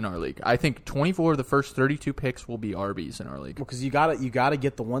think in our league, I think 24 of the first 32 picks will be RBs in our league. Because you got to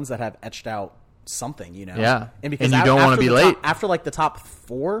get the ones that have etched out something, you know. Yeah. and because And you don't wanna after be the late. after like the top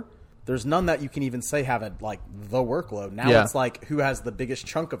 4. There's none that you can even say have a like the workload. Now Yeah. it's like who has the biggest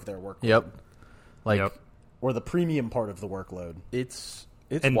chunk of their workload, Yep, like Yep. or the premium part of the workload. it's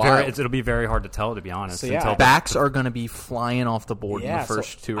And wild. it'll be very hard to tell, to be honest. So, yeah, until Backs are going to be flying off the board in Yeah, the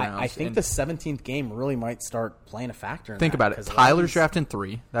first 2 rounds. I think And the 17th game really might start playing a factor. In think that, about it. 'cause a lot of Tyler's these- drafting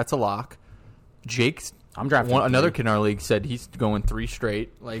 3. That's a lock. Jake's I'm drafting another 3. kid in our league said he's going 3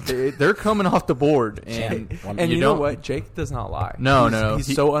 straight. Like they're coming off the board, and And you know what? Jake does not lie. No, he's, no.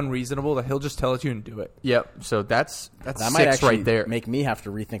 He's so unreasonable that he'll just tell it you and do it. Yep. So that's That 6 might actually right there. make me have to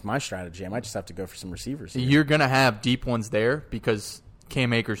rethink my strategy. I might just have to go for some receivers. Here. You're gonna have deep ones there because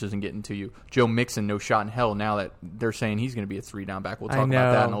Cam Akers isn't getting to you. Joe Mixon, no shot in hell. Now that they're saying he's going to be a 3 down back, we'll talk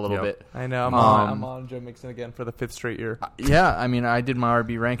about that in a little Yep. bit. I know. I'm Um, on Joe Mixon again for the 5th straight year. Yeah, I mean, I did my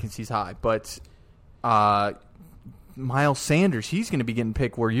RB rankings. He's high, but Miles Sanders, he's going to be getting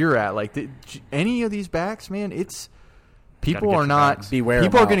picked where you're at. Like any of these backs, man, it's People get are your not. bags. Beware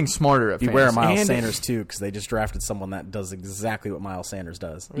People are Miles- getting smarter at Beware fantasy. Miles And- Sanders too, because they just drafted someone that does exactly what Miles Sanders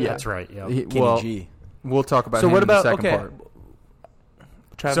does. Yeah. That's right. Yeah. Kenny Well, G. we'll talk about So him what in the about second okay? part.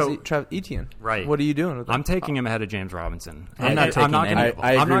 Travis Etienne. Right. What are you doing with him? I'm taking him ahead of James Robinson. I'm not taking gonna, any of them.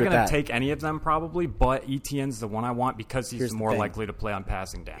 I I'm agree not with going that. to take any of them probably, but Etienne's the one I want because he's Here's the more thing. likely to play on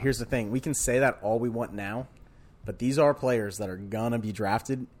passing down. Here's the thing: we can say that all we want now, but these are players that are gonna be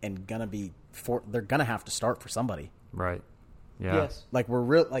drafted and they're gonna have to start for somebody. right. Yeah. Yes, Like we're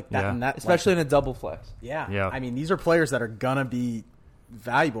real like that, Yeah. and that especially in a double flex. yeah. Yeah. I mean, these are players that are gonna be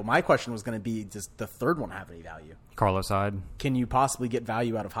valuable. My question was gonna be: does the third one have any value? Carlos Hyde. Can you possibly get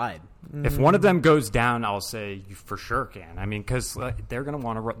value out of Hyde? If one of them goes down, I'll say you for sure can. I mean, because they're going to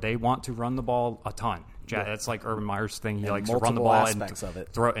want to run the ball a ton. That's like Urban Meyer's thing. He And likes to run the multiple ball aspects and of it.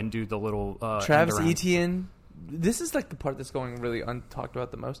 throw and do the little Travis end around. Etienne. This is like the part that's going really untalked about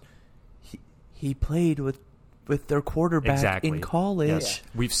the most. He played with their quarterback Exactly. in college. Yes.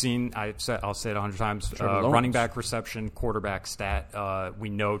 We've seen. I'll say it 100 times. Trevor Lawrence. Running back reception, quarterback stat. We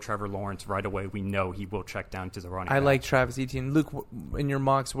know Trevor Lawrence right away. We know he will check down to the running. I back. like Travis Etienne. Luke, in your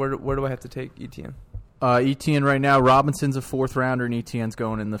mocks, where do I have to take Etienne? Etienne right now, Robinson's a 4th rounder, and Etienne's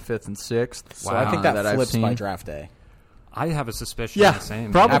going in the 5th and 6th. So I think that I've flips by seen. draft day. I have a suspicion. Yeah, the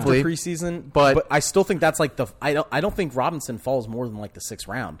same. probably. After preseason, But- I still think that's like I don't think Robinson falls more than like the 6th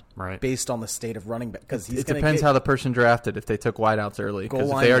round, Right. Based on the state of running back, because It depends how the person drafted. If they took wideouts early, Goal because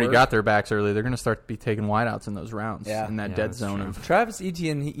if line they already work. got their backs early, they're going to start to be taking wideouts in those rounds. Yeah. In that Yeah, dead that's zone true. of. Travis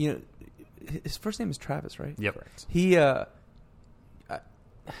Etienne. His first name is Travis, right? Yep. He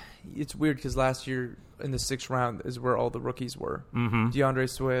it's weird because last year in the 6th round is where all the rookies were. Mm-hmm. DeAndre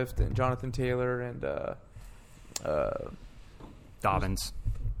Swift and Jonathan Taylor and Dobbins.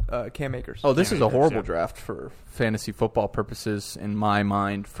 Cam Akers. Oh, this Cam is a Akers, horrible yeah. draft for fantasy football purposes. In my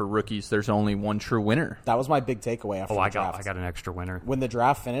mind, for rookies, there's only one true winner. That was my big takeaway after Oh, the I draft. got an extra winner. When the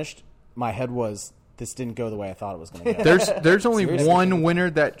draft finished, my head was, this didn't go the way I thought it was going to go. There's only Seriously. one winner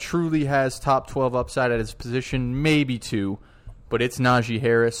that truly has top 12 upside at his position, maybe 2, but it's Najee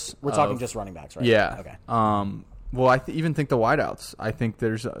Harris. We're talking just running backs, right? Yeah. Okay. Well, I even think the wideouts. I think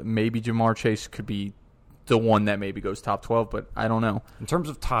there's maybe Jamar Chase could be the one that maybe goes top 12, but I don't know. In terms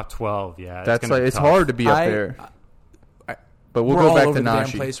of top 12, yeah, That's gonna be it's tough. hard to be up I- there. I- But we'll We're go all back over to the damn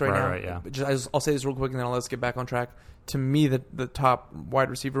Najee. place right, Right, now. right, yeah. But I'll say this real quick, and then let's get back on track. To me, the top wide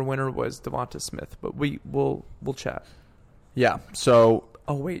receiver winner was Devonta Smith, but we'll chat. Yeah. So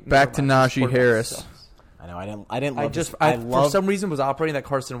Oh wait, back to never mind. Najee Quarterback Harris. sucks. I know. I didn't I love just this. I, love for some reason was operating that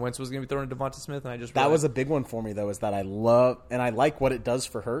Carson Wentz was going to be throwing to Devonta Smith, and I just that was a realized- big one for me though. Is that I love and I like what it does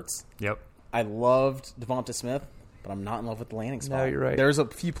for Hurts. Yep. I loved Devonta Smith, but I'm not in love with the landing spot. No, you're right. There's a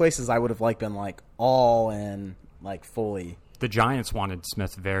few places I would have been like all in, like fully. The Giants wanted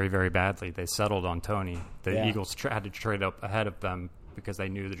Smith very, very badly. They settled on Tony. The Yeah. Eagles had to trade up ahead of them because they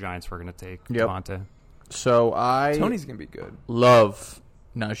knew the Giants were going to take Yep. Devonta. So I Tony's going to be good. love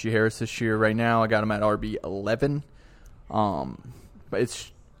Najee Harris this year. Right now, I got him at RB 11. But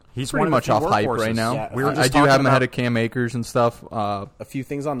it's He's pretty one of the much few off hype workhorses. right now. Yeah, We were I just do have talking him ahead about- of Cam Akers and stuff. A few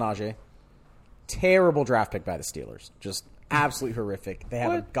things on Najee. Terrible draft pick by the Steelers. Just absolutely horrific. They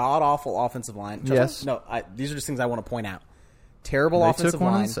have a What? god awful offensive line. Yes. No, these are just things I want to point out. Terrible They offensive took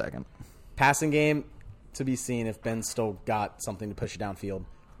one in line. a second. Passing game to be seen if Ben's still got something to push it downfield.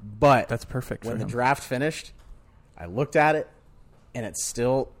 But That's perfect when for the him. draft finished, I looked at it, and it's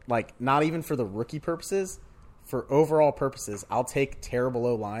still like not even for the rookie purposes, for overall purposes. I'll take terrible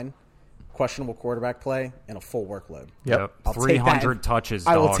O line, questionable quarterback play, and a full workload. Yep. I'll take 300 that. touches.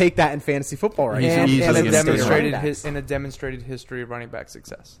 I will dog. take that in fantasy football right He's now. easily and a gonna stay demonstrated running backs. and a demonstrated history of running back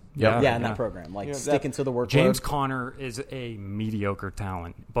success. Yep. Yeah, in that program, like Yeah, sticking to the workload. James Conner is a mediocre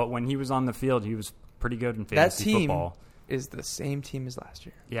talent, but when he was on the field, he was pretty good in That fantasy team football. is the same team as last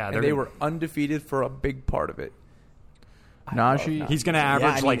year. Yeah, and they're they gonna- were undefeated for a big part of it. Najee. He's going to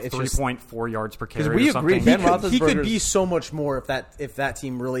average I mean, like it's just- 3.4 yards per carry. we or agree, something. Ben He could Roethlisberger's- be so much more if that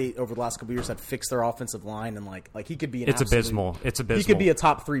team really over the last couple of years had fixed their offensive line and like he could be an It's absolute- abysmal. It's abysmal. He could be a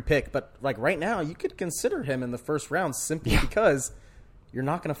top 3 pick, but like right now you could consider him in the first round simply because you're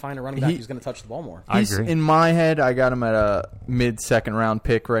not going to find a running back who's going to touch the ball more. I He's, agree. in my head, I got him at a mid-second round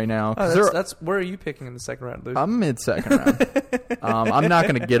pick right now. 'Cause Oh, they're- that's where are you picking in the second round, Luke? I'm mid-second round. I'm not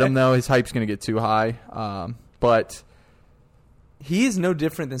going to get him, though. His hype's going to get too high. But He is no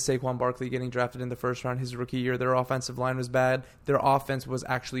different than Saquon Barkley getting drafted in the first round his rookie year. Their offensive line was bad. Their offense was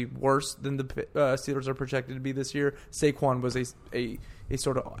actually worse than the Steelers are projected to be this year. Saquon was a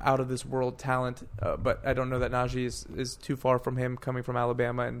sort of out of this world talent, but I don't know that Najee is too far from him coming from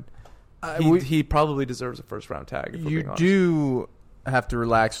Alabama, and he probably deserves a first round tag. If we're you being honest. do have to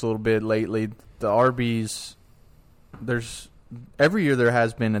relax a little bit lately. The RBs there's every year there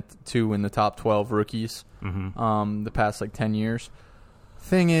has been 2 in the top 12 rookies. Mm-hmm. The past 10 years.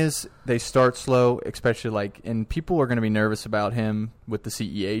 Thing is, they start slow, especially and people are going to be nervous about him with the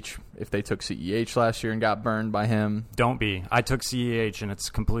CEH if they took CEH last year and got burned by him. Don't be. I took CEH, and it's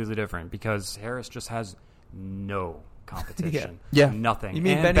completely different because Harris just has no competition. Yeah. Nothing. You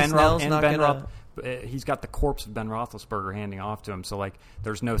mean and Benny Snell's not gonna... He's got the corpse of Ben Roethlisberger handing off to him, so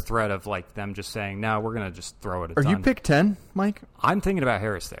there's no threat of them just saying, "No, we're gonna just throw it." Are you pick 10, Mike? I'm thinking about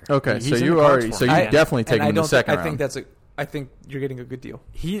Harris there. Okay, He's so in you the cards are. for So me. you definitely take him in the second round. I think you're getting a good deal.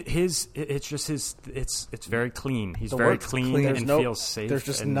 It's just his. It's very clean. He's The very work's clean and feels safe. There's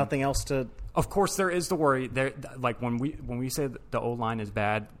just and nothing else to. Of course, there is the worry. There, when we say that the O line is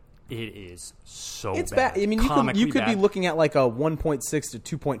bad, it is so It's bad. bad. I mean, you could be bad. looking at a 1.6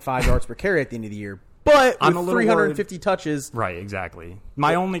 to 2.5 yards per carry at the end of the year. But I'm with a little 350 touches, Right, exactly.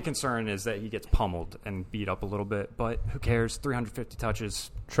 My only concern is that he gets pummeled and beat up a little bit, but who cares? 350 touches.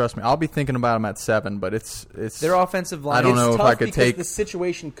 Trust me, I'll be thinking about him at 7, but it's Their offensive line. I don't know it's if tough I could because take. the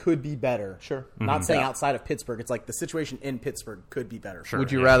situation could be better. Sure. Not saying outside of Pittsburgh. It's the situation in Pittsburgh could be better. Sure.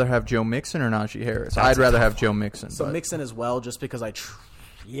 Would you yeah. rather have Joe Mixon or Najee Harris? That's I'd a rather tough have Joe Mixon. So but- Mixon as well, just because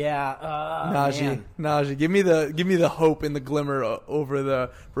Najee, give me the hope and the glimmer over the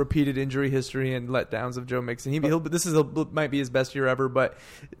repeated injury history and letdowns of Joe Mixon. Might be his best year ever, but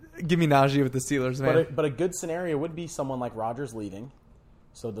give me Najee with the Steelers, man. But a good scenario would be someone like Rodgers leaving,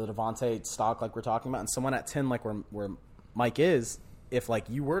 so the Devontae stock we're talking about, and someone at 10 where Mike is. If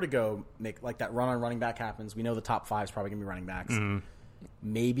you were to go make that run on running back happens, we know the top 5 is probably gonna be running backs. Mm-hmm.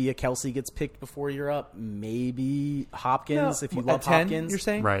 Maybe a Kelsey gets picked before you're up. Maybe Hopkins, if you at love 10, Hopkins. you're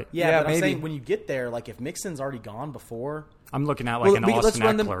saying? Right. Yeah, but I'm maybe. saying when you get there, if Mixon's already gone before, I'm looking at Well, an Austin let's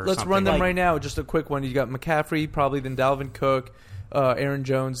run them. Eckler or Let's something. run them right now. Just a quick one. You got McCaffrey, probably then Dalvin Cook, Aaron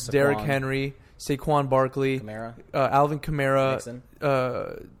Jones, Derrick Henry, Saquon Barkley, Kamara. Alvin Kamara, Mixon.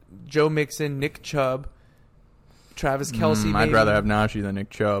 Joe Mixon, Nick Chubb, Travis Kelce. I'd rather have Najee than Nick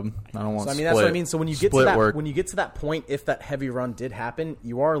Chubb. I don't want. So split, that's what I mean. So when you get to split that, work. when you get to that point, if that heavy run did happen,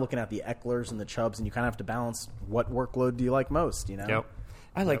 you are looking at the Ecklers and the Chubbs, and you kind of have to balance what workload do you like most. Yep.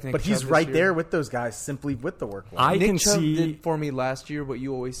 I like Nick But Chubb he's this right year. there with those guys, simply with the workload. I Nick can Chubb see. did for me last year what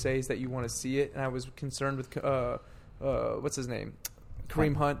you always say is that you want to see it, and I was concerned with what's his name,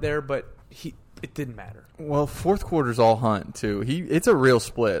 Kareem Hunt there, but it didn't matter. Well, fourth quarter's all Hunt too. It's a real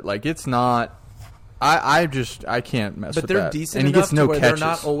split. It's not. I can't mess But with they're that. decent and he enough gets no to where catches. they're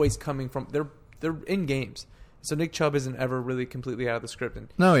not always coming from. They're in games, so Nick Chubb isn't ever really completely out of the script. And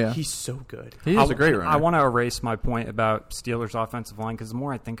No, yeah. he's so good. He is a great runner. I want to erase my point about Steelers' offensive line because the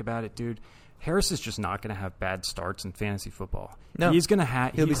more I think about it, dude, Harris is just not going to have bad starts in fantasy football. No. He's going to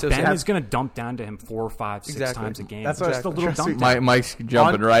have. He'll be so Ben sad. is going to dump down to him 4, 5, 6 Exactly. times a game. That's just a what- little trust me, dump down. Mike's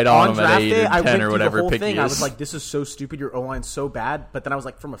jumping right on him at draft 8 day, I and 10 went or through whatever the whole pick thing. he I is. was like, "This is so stupid. Your O line's so bad." But then I was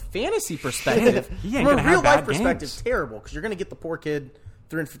like, from a fantasy perspective, He ain't from gonna a have real life bad perspective, games. terrible because you're going to get the poor kid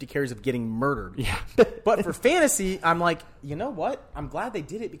 350 carries of getting murdered. Yeah. But for fantasy, I'm like, you know what? I'm glad they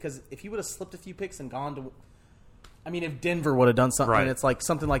did it because if he would have slipped a few picks and gone to, I mean, if Denver would have done something, Right. it's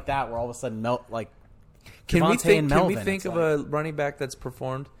something like that where all of a sudden Can we Javonte think? and Can we Melvin, think it's of a running back that's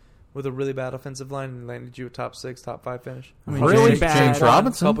performed with a really bad offensive line and landed you a top 6, top 5 finish? I mean, really James, bad. James A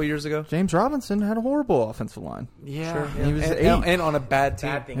Robinson. couple years ago. James Robinson had a horrible offensive line. Yeah. Sure. He was and, 8. and on a bad team.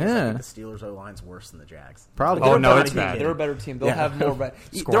 bad thing is I Yeah. think the Steelers O line's worse than the Jags. Probably. Oh, They're a no, better it's team. bad. They're a better team. They'll Yeah. have more. Their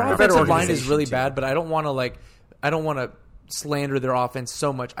Scoring. offensive Better line is organization, really too. bad, but I don't want to slander their offense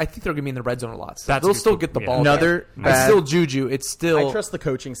so much. I think they're going to be in the red zone a lot. So That's they'll a good still point. get the Yeah. ball. Another It's bad- still Juju. It's still I trust the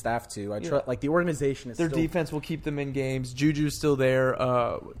coaching staff too. I trust the organization is their still, defense will keep them in games. Juju's still there.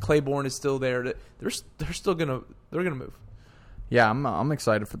 Claiborne is still there. They're still gonna move. Yeah, I'm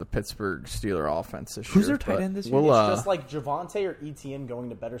excited for the Pittsburgh Steeler offense this Who's year. their tight but end this year? We'll, It's just like Javonte or ETN going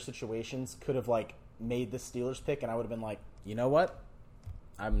to better situations could have made the Steelers pick, and I would have been like, you know what,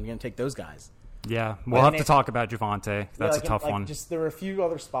 I'm going to take those guys. Yeah. We'll have to talk about Javonte. That's a tough one. Just there were a few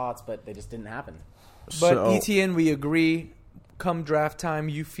other spots, but they just didn't happen. But So- ETN, we agree. Come draft time,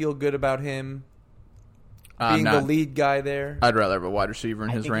 you feel good about him I'm being the not- lead guy there. I'd rather have a wide receiver in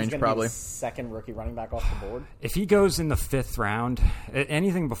I his think he's range, gonna be probably. the second rookie running back off the board. If he goes in the 5th round,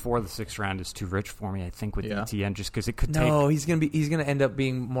 anything before the 6th round is too rich for me, I think, with Yeah. ETN, just because it could take. No, he's gonna end up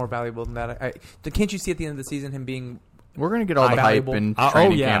being more valuable than that. Can't you see at the end of the season him being? We're going to get all the hype valuable. in Oh,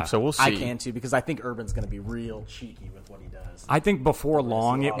 training yeah. camp, so we'll see. I can too because I think Urban's going to be real cheeky with what he does. I think before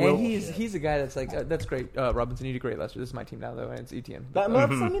long it And will. And he's a guy that's that's great. Robinson, you did great last year. This is my team now, though, and it's ETN. I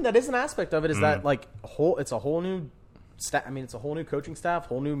mean, that is an aspect of it. Is that it's a whole new staff? I mean, it's a whole new coaching staff,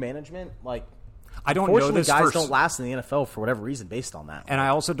 whole new management. I don't know Fortunately, this guys for don't last in the NFL for whatever reason based on that. And I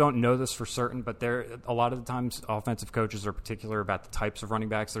also don't know this for certain, but a lot of the times offensive coaches are particular about the types of running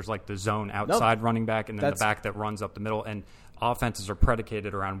backs. There's like the zone outside running back and then the back that runs up the middle. And offenses are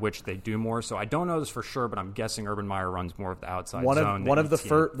predicated around which they do more. So I don't know this for sure, but I'm guessing Urban Meyer runs more of the outside zone. One of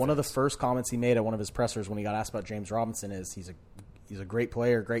the first comments he made at one of his pressers when he got asked about James Robinson is he's a great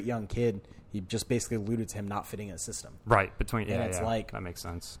player, great young kid. He just basically alluded to him not fitting in a system. Right. That makes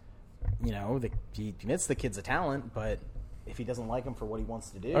sense. He admits the kid's a talent, but if he doesn't like him for what he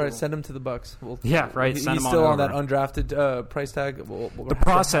wants to do, all right, send him to the Bucks. Send he's him still on over. that undrafted price tag. The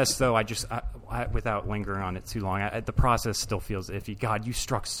process, though, without lingering on it too long, the process still feels iffy. God, you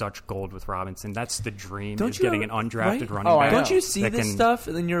struck such gold with Robinson. That's the dream. Getting an undrafted running back. Don't you see this stuff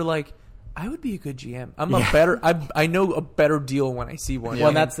and then you're like, I would be a good GM. I know a better deal when I see one. Well,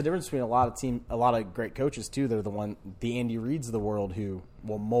 and that's the difference between a lot of great coaches too. They're the Andy Reids of the world who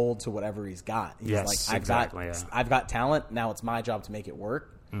will mold to whatever he's got. He's I've got talent. Now it's my job to make it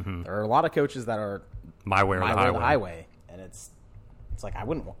work. Mm-hmm. There are a lot of coaches that are my way or the highway, and it's like I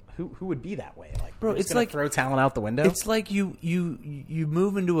wouldn't. Who would be that way? Like, bro, it's like throw talent out the window. It's like you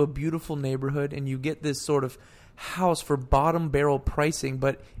move into a beautiful neighborhood and you get this sort of house for bottom barrel pricing,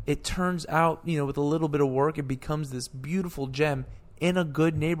 but it turns out, with a little bit of work, it becomes this beautiful gem in a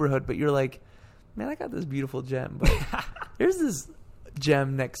good neighborhood. But you're like, man, I got this beautiful gem, but here's this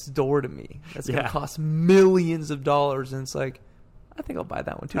gem next door to me that's going to cost millions of dollars, and it's like, I think I'll buy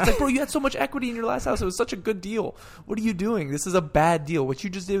that one too. It's like, bro, you had so much equity in your last house. It was such a good deal. What are you doing? This is a bad deal. What you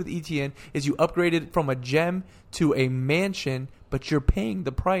just did with ETN is you upgraded from a gem to a mansion, but you're paying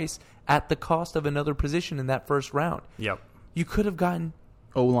the price at the cost of another position in that first round. Yep. You could have gotten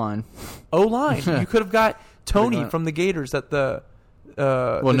O-line. You could have got Tony from the Gators that the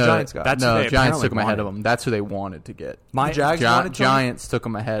Giants got. Giants took him ahead of them. That's who they wanted to get. The Jags wanted Tony? Giants took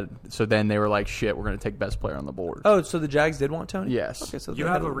him ahead. So then they were like, shit, we're going to take best player on the board. Oh, so the Jags did want Tony? Yes. Okay, so you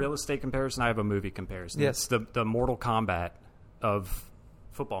have a real estate comparison. I have a movie comparison. Yes. It's the Mortal Kombat of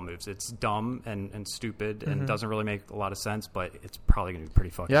football moves. It's dumb and stupid and doesn't really make a lot of sense, but it's probably going to be pretty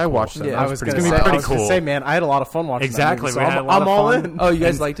fucking I cool. watched that. Yeah, I was going to be pretty cool. Say, man, I had a lot of fun watching Exactly. that movie, so I'm all in. Oh, you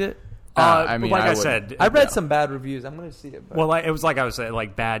guys liked it? I said, I read some bad reviews. I'm going to see it. But. Well, it was like I was saying,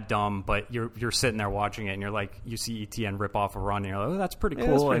 like bad, dumb, but you're sitting there watching it, and you're like, you see ETN rip off a run, and you're like, oh, that's pretty cool.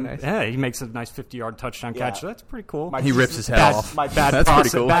 That's pretty and nice. he makes a nice 50-yard touchdown catch. So that's pretty cool. He rips his head off.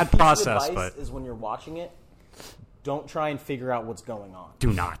 Bad process, but is when you're watching it, don't try and figure out what's going on.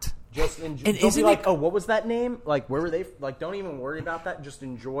 Do not. Just enjoy. Don't be like, oh, what was that name? Like, where were they? Like, don't even worry about that. Just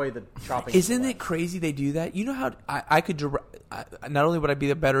enjoy the chopping. Isn't it crazy they do that? You know how I could not only would I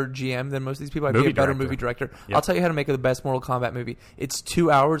be a better GM than most of these people, I'd be a better movie director. Yep. I'll tell you how to make the best Mortal Kombat movie. It's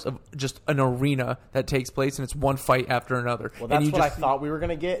 2 hours of just an arena that takes place, and it's one fight after another. Well, that's what I thought we were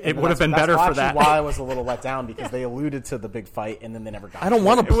going to get. It would have been better for that. That's why I was a little let down, because they alluded to the big fight, and then they never got it. I don't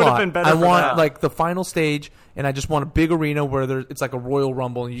want a plot. I want like the final stage, and I just want a big arena where it's like a Royal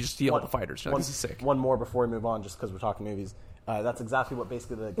Rumble, and you just see all the fighters. This is sick. One more before we move on, just because we're talking movies. That's exactly what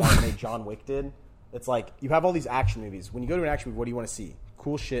basically the guy who made John Wick did. It's like, you have all these action movies. When you go to an action movie, what do you want to see?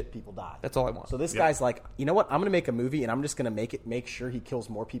 Cool shit, people die. That's all I want. So this guy's like, you know what? I'm going to make a movie, and I'm just going to make sure he kills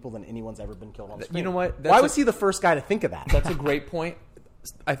more people than anyone's ever been killed on screen. You know what? Why was he the first guy to think of that? That's a great point.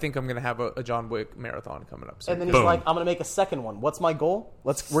 I think I'm going to have a John Wick marathon coming up soon. And then he's like, I'm going to make a second one. What's my goal?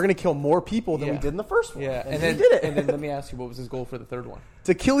 We're going to kill more people than we did in the first one. Yeah, and then he did it. And then let me ask you, what was his goal for the third one?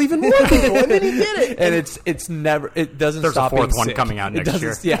 To kill even more people, and then he did it. And it doesn't There's stop a fourth being one sick. coming out next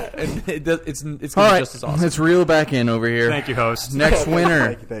year. Yeah, and it's going to be just as awesome. Let's reel back in over here. Thank you, host. Next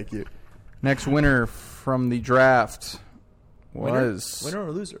winner. Thank you. Next winner from the draft was winner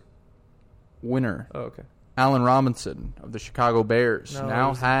or loser? Winner. Oh, okay. Allen Robinson of the Chicago Bears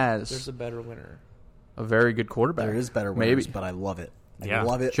there's a better winner. A very good quarterback. There is better winners, but I love it. I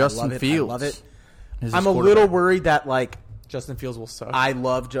love it. Justin Fields. I love it. I'm a little worried that Justin Fields will suck. I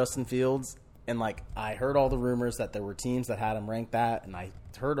love Justin Fields, and I heard all the rumors that there were teams that had him ranked that, and I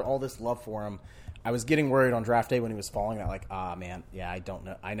heard all this love for him. I was getting worried on draft day when he was falling. That man, I don't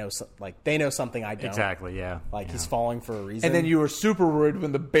know. I know, they know something I don't. Exactly, yeah. He's falling for a reason. And then you were super worried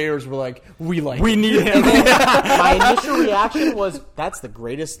when the Bears were like, we need him. My initial reaction was, that's the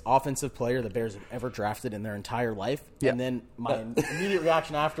greatest offensive player the Bears have ever drafted in their entire life. Yeah. And then my immediate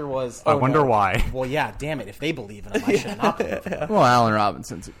reaction after was, I wonder why. Well, yeah, damn it. If they believe in him, I should not believe in him. Well, Allen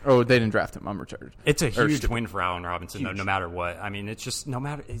Robinson's. Oh, they didn't draft him. I'm retarded. It's a huge win for Allen Robinson, though, no matter what. I mean, it's just, no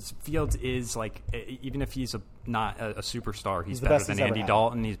matter, his Fields is even if he's not a superstar, he's better than Andy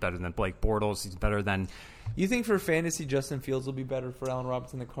Dalton. He's better than Blake Bortles. He's better than You think for fantasy, Justin Fields will be better for Allen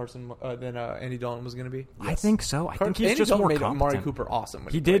Robinson than Andy Dalton was going to be? I think so. I think he's Andy just Dalton more made competent. Amari Cooper awesome.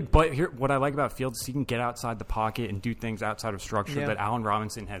 When He did, but here, what I like about Fields is he can get outside the pocket and do things outside of structure Yeah. that Allen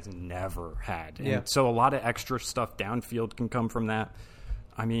Robinson has never had. And Yeah. so a lot of extra stuff downfield can come from that.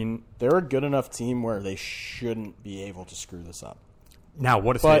 I mean, They're a good enough team where they shouldn't be able to screw this up. now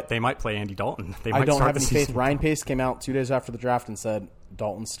what if But they might play Andy Dalton? They I might don't start have the any faith. season- Ryan Pace came out 2 days after the draft and said,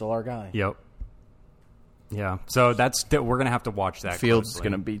 Dalton's still our guy. Yep. Yeah. So we're gonna have to watch that. Fields is closely.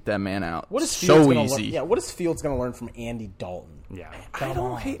 going to beat that man out. What is Fields so gonna easy. Learn? Yeah, what is Fields going to learn from Andy Dalton? Yeah. I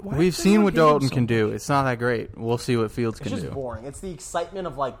don't hate. Why We've does seen everyone what hate him Dalton so can much? do. It's not that great. We'll see what Fields It's can just do. boring. It's the excitement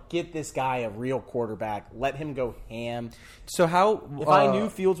of like, get this guy a real quarterback, let him go ham. So how? If I knew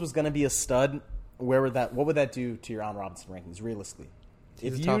Fields was going to be a stud, what would that do to your Allen Robinson rankings realistically?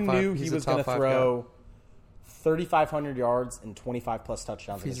 He's If a you top five- knew he's he a was top going to five throw 3,500 yards and 25 plus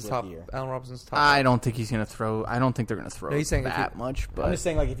touchdowns in he's his a top. rookie year. Allen Robinson's top. I don't think he's going to throw. I don't think they're going to throw No, he's saying if that you- much. I'm But just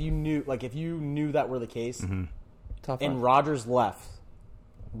saying, like, if you knew that were the case, top and five. Rodgers left,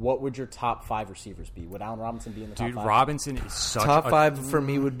 what would your top 5 receivers be? Would Allen Robinson be in the top Dude, 5? Robinson is such Top a, 5 for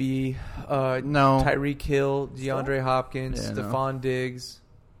me would be No. Tyreek Hill, DeAndre Hopkins, Yeah, no. Stephon Diggs.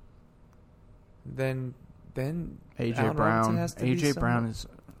 Then AJ Allen Robinson Brown. has to be AJ Brown somewhere. is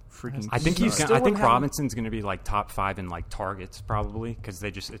freaking. I think he's. Still Gonna, I think would have- Robinson's going to be like top 5 in like targets probably because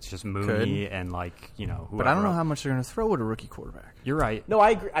it's just Mooney and like whoever. But I don't know else. how much they're going to throw with a rookie quarterback. You're right. No,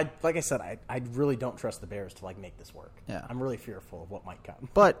 I agree. Like I said, I really don't trust the Bears to like make this work. Yeah. I'm really fearful of what might come.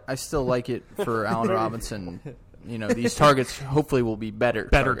 But I still like it for Allen Robinson. These targets hopefully will be better.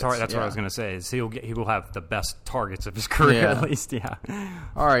 That's targets. what I was going to say. Is he will have the best targets of his career Yeah. at least. Yeah.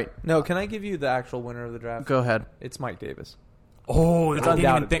 All right, No, can I give you the actual winner of the draft? go ahead. It's Mike Davis. Oh, I didn't even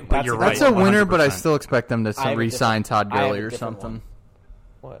undoubted. think. But That's you're a- right. That's a winner, but I 100%. still expect them to I have a re-sign different- Todd I have a Gurley or different something.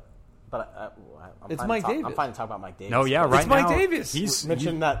 one. What? But I'm It's fine Mike to talk, Davis. I'm fine to talk about Mike Davis. No, yeah, But right It's Mike now, Davis. He's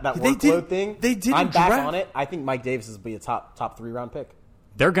Mention that They workload did- thing. they didn't I'm back draft- on it. I think Mike Davis is be a top 3 round pick.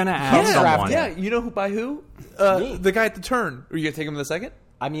 they're going to add Yeah. someone. Yeah, you know who by who? Me. The guy at the turn. Are you gonna take him in the second?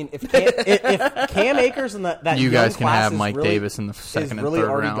 I mean, if Cam Akers and that You young guys can class have is Mike really- Davis in the is second and really third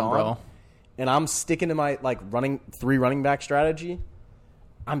already round, gone, bro. and I'm sticking to my like three running back strategy,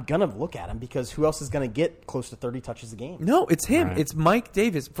 I'm gonna look at him because who else is gonna get close to 30 touches a game? No, it's him. Right. It's Mike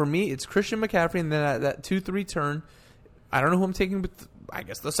Davis. For me, it's Christian McCaffrey, and then at that 2-3 turn, I don't know who I'm taking, but I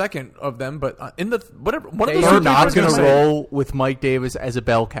guess the second of them. But in the whatever one of those They're two not turns going is to gonna- roll with Mike Davis as a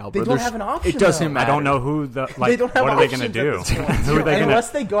bell cow. They bro. don't There's- have an option, It doesn't though. matter. I don't know who the They like. don't have What are they going to options do? at this point. Who are they going Unless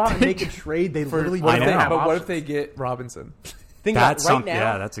to? they go out and make a trade, they literally What don't if they, know. have but what options. if they get Robinson? Think That's about some- right now.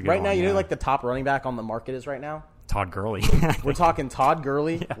 yeah, that's a good right one, now, you know, yeah. like the top running back on the market is right now. Todd Gurley. We're talking Todd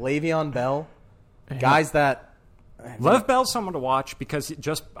Gurley, Le'Veon Bell, guys that Lev Bell's someone to watch because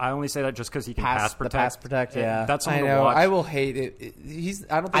I only say that just because he can pass protect. pass protect. Yeah, That's I someone know. to watch. I will hate it.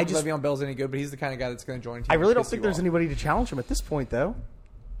 I don't think just- Le'Veon Bell's any good, but he's the kind of guy that's going to join. I really don't think there's anybody to challenge him at this point, though.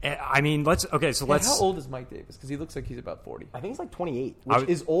 I mean, let's. How old is Mike Davis? Because he looks like he's about 40. I think he's like 28, I which would-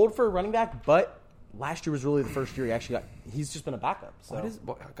 is old for a running back, but last year was really the first year he actually got. He's just been a backup. So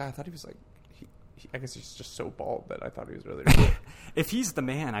God, I thought he was like. I guess he's just so bald that I thought he was really good. If he's the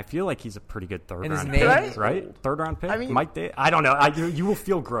man, I feel like he's a pretty good third And his round name pick, is right? old. Third round pick. I mean- Mike Davis. I don't know. You will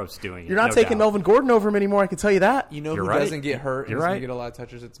feel gross doing it. you're not no taking doubt. Melvin Gordon over him anymore. I can tell you that. You know You're who right. doesn't get hurt and You're is going right. to get a lot of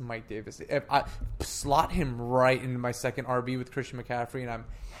touches? It's Mike Davis. If I slot him right into my second RB with Christian McCaffrey, and I'm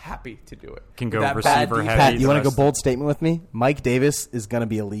happy to do it. Can go That receiver bad defense- heavy. Pat, you the want to go rest- bold statement with me? Mike Davis is going to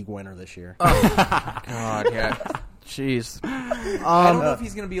be a league winner this year. God, yeah. Jeez. I don't know if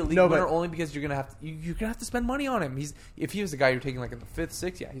he's going to be a league no, but- winner only because you're going to have to you're going to have to spend money on him. If he was the guy you're taking like in the 5th,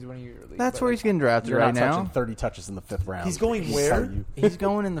 6th, yeah, he's winning your league. That's but, where he's getting drafted You're right not now. touching 30 touches in the 5th round. He's going I'll where? tell you. He's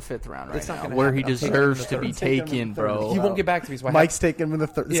going in the 5th round right It's not now, gonna where he happen. I'm taking him in deserves the to be third. Take him in taken, the third. bro. He won't get back to me. So I Mike's taking him in the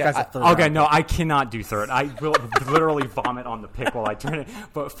third. This Yeah, guy's a third. Okay, round. no, I cannot do third. I will literally vomit on the pick while I turn it.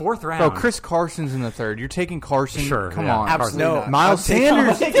 But fourth round. Bro, Chris Carson's in the 3rd. You're taking Carson. Sure, Come yeah. on. Absolutely No, not. Miles I'm taking-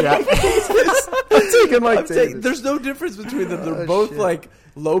 Sanders. I'm taking Mike Davis. I'm taking Mike Davis. there's no difference between them. They're both like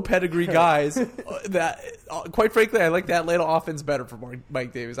low pedigree guys. That, quite frankly, I like the Atlanta offense better for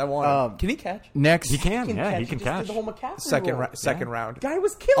Mike Davis. I want him. Can he catch? Next, he can. Yeah, he can just catch. Did the whole McCaffrey Second rule. second round. Guy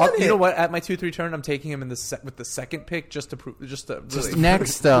was killing it. You know what? At my 2-3 turn, I'm taking him in with the second pick just to really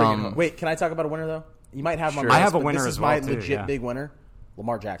next, bring him up. Wait, can I talk about a winner though? You might have my. Sure. list, I have a but winner this is as my well, too, legit yeah. big winner,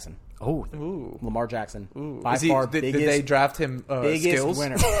 Lamar Jackson. Oh, Ooh. Lamar Jackson. By Is he- far did biggest. they draft him biggest skills?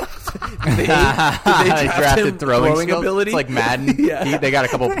 winner. Did they they draft drafted him throwing skills. ability? It's like Madden. Yeah. They got a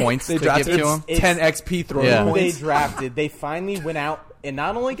couple points They to give drafted to him. 10 XP throwing Yeah. Who they points. drafted. They finally went out and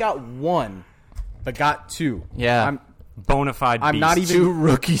not only got one, but got two. Yeah. bona fide I'm beast. not even- Two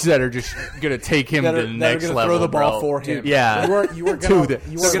rookies that are just going to take him to the next gonna level. throw the ball bro. for him. Yeah. You were gonna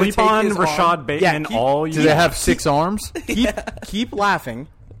Sleep take on his Rashad arm. Bateman keep- all Do year. they have 6 arms? keep laughing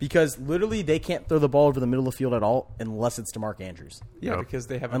because literally they can't throw the ball over the middle of the field at all unless it's DeMarc Andrews. Yeah, Yep. because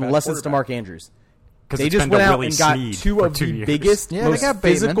they have a Unless bad it's quarterback. DeMarc Andrews. 'Cause They it's just been went to out Willie and got Snead two for of 2 the years. biggest, Yeah, they most got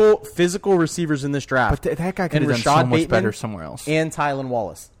Bateman. physical receivers in this draft. But that guy could And have done so Rashad much Bateman better somewhere else. and Tylan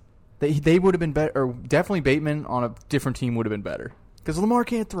Wallace. They would have been better, or definitely Bateman on a different team would have been better. Because Lamar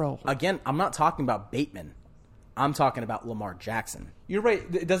can't throw. Again, I'm not talking about Bateman. I'm talking about Lamar Jackson. You're right.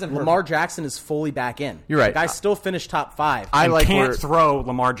 It doesn't hurt. Lamar Jackson is fully back in. You're right. The guy still finished top 5. I And like can't where- throw.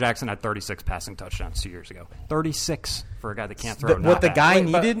 Lamar Jackson had 36 passing touchdowns 2 years ago. 36 for a guy that can't throw. what not the bad. guy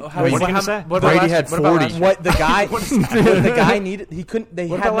Wait, but needed. how- What was- are you gonna say? what about Brady last had year? What about 40. last year? What the guy needed, he couldn't. They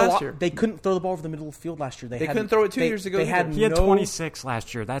What had about no, last year? They couldn't throw the ball over the middle of the field last year. They couldn't throw it 2 years ago They either. had He had no, 26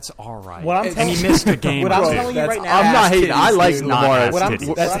 last year. That's all right. What I'm and telling- he missed a game. What or I'm two. telling you That's right now. I'm not ass hating. I titties, like dude. Not Lamar. ass What I'm- titties.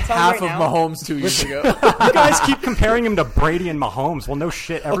 what That's I'm telling half you of right now- Mahomes 2 years ago. You guys keep comparing him to Brady and Mahomes. Well, no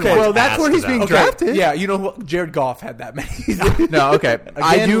shit. Everyone's well, that's ass where is he's being out. drafted. Yeah, you know what? Jared Goff had that many. No, okay.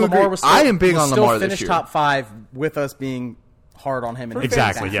 I Again, do Lamar agree. was still, I am big was on still Lamar this finished year. top 5 with us being hard on him.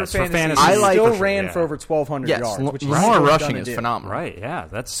 Exactly. For Yes. For fantasy. fantasy, I He like- still for sure, ran yeah. for over 1,200 Yes, yards. Which he's Lamar still rushing gonna is do. phenomenal. Right. Yeah.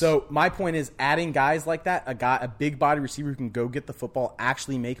 That's So my point is, adding guys like that, a big body receiver who can go get the football,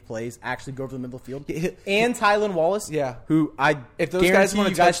 actually make plays, actually go over the middle of the field, and Tylan Wallace, Yeah. who I If those guarantee guys want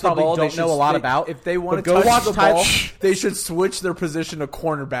you to guys touch the probably ball, don't know a lot about. If they want But to go touch watch the Ty- ball, they should switch their position to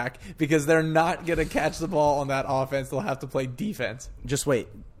cornerback because they're not going to catch the ball on that offense. They'll have to play defense. Just wait,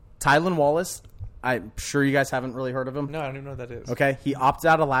 Tylan Wallace. I'm sure you guys haven't really heard of him. No, I don't even know what that is. Okay, he opted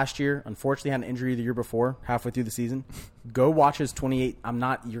out of last year. Unfortunately, had an injury the year before, halfway through the season. Go watch his 28.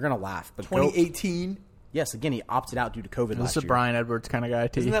 You're gonna laugh, but go- 2018. yes, again, he opted out due to COVID This last is a year. Brian Edwards kind of guy,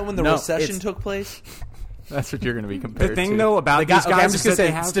 too. Isn't that when the No, recession it's- took place? That's what you're going to be compared the thing to. though about The guy, these okay, guys I'm is just that gonna they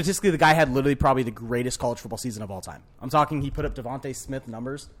say, have. statistically, the guy had literally probably the greatest college football season of all time. I'm talking, he put up Devontae Smith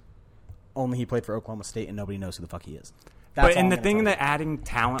numbers. Only he played for Oklahoma State, and nobody knows who the fuck he is. That's But all and I'm the gonna thing tell that you. adding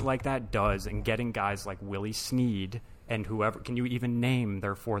talent like that does, and getting guys like Willie Snead and whoever, can you even name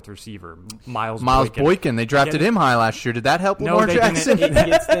their fourth receiver? Miles Boykin. They drafted Again- him high last year. Did that help No, Lamar they didn't. Jackson?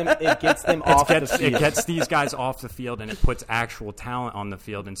 it gets them off the It field. gets these guys off the field, and it puts actual talent on the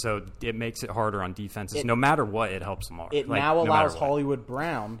field, and so it makes it harder on defenses. No matter what, it helps Lamar. It Like, now no matter allows what. Hollywood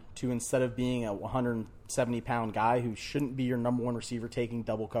Brown to, instead of being a 170-pound guy who shouldn't be your number one receiver taking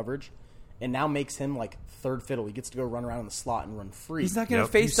double coverage, it now makes him like third fiddle. He gets to go run around in the slot and run free. He's not going to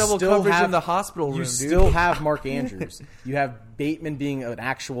Yep. face You double still coverage have- in the hospital room, You dude. still have Mark Andrews. You have Bateman being an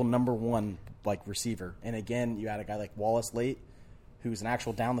actual number one like receiver, and again, you had a guy like Wallace late, who's an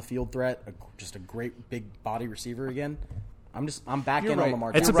actual down the field threat, just a great big body receiver. Again, I'm back You're in right. on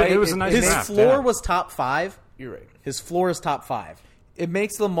Lamar. It's Jackson. it was a nice His draft, floor yeah. was top 5. You're right. His floor is top 5. It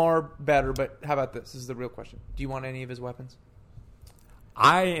makes Lamar better, but how about this? This is the real question. Do you want any of his weapons?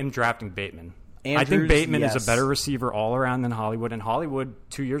 I am drafting Bateman. I Andrews, think Bateman is yes. a better receiver all around than Hollywood. And Hollywood,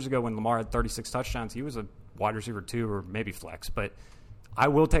 2 years ago when Lamar had 36 touchdowns, he was a wide receiver 2 or maybe flex. But I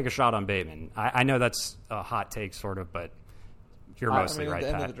will take a shot on Bateman. I know that's a hot take, sort of, but you're mostly at right, the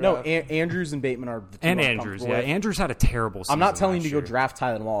end of Pat. the No, draft. Andrews and Bateman are the two And I'm Andrews, comfortable yeah. with. Andrews had a terrible season I'm not telling you last to go year. draft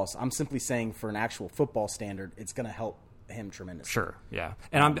Tylan Wallace. I'm simply saying for an actual football standard, it's going to help him tremendously. Sure, yeah.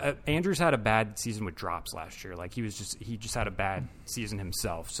 And Andrews had a bad season with drops last year. Like he just had a bad season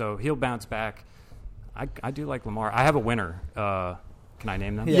himself. So he'll bounce back. I do like Lamar. I have a winner. Can I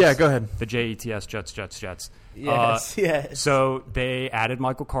name them? Yeah, go ahead. The Jets, Jets. Yes, yes. So they added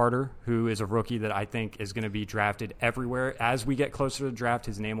Michael Carter, who is a rookie that I think is going to be drafted everywhere. As we get closer to the draft,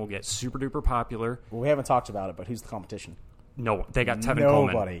 his name will get super duper popular. Well, we haven't talked about it, but who's the competition? No, they got Tevin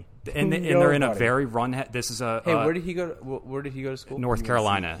Nobody. Coleman, and they're in a Nobody. very run. This is a Hey, where did he go? Where did he go to school? North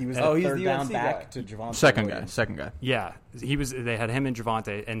Carolina. He was Oh, the he's third the down UNC back guy. to Javonte Second Williams. guy. Yeah, he was. They had him and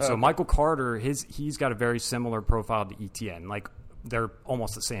Javonte, and so Okay. Michael Carter, he's got a very similar profile to ETN. Like they're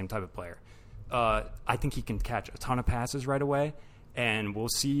almost the same type of player. I think he can catch a ton of passes right away, and we'll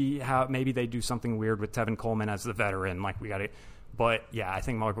see how maybe they do something weird with Tevin Coleman as the veteran. Like we got it, but yeah, I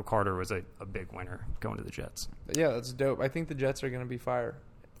think Michael Carter was a big winner going to the Jets. Yeah, that's dope. I think the Jets are going to be fire.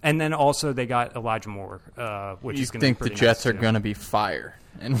 And then also they got Elijah Moore, which You is going to think be the pretty Jets nice are too. going to be fire?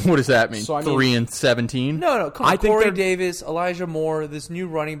 And what does that mean? So, I mean- 3-17? No, come I on. think Corey they're- Davis, Elijah Moore, this new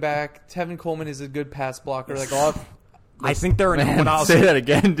running back. Tevin Coleman is a good pass blocker. Like all, I think they're in. Man, What I'll say say, that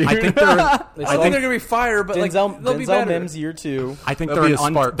again, dude. I think they're. I think they're going to be fire, but like Denzel, they'll be Denzel better. Mims year 2. I think That'll they're be a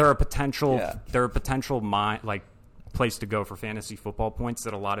spark. they're a potential Yeah. like place to go for fantasy football points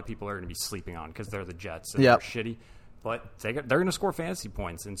that a lot of people are going to be sleeping on because they're the Jets and Yep. they're shitty, but they're going to score fantasy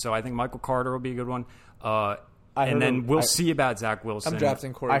points, and so I think Michael Carter will be a good one. and then we'll see about Zach Wilson. I'm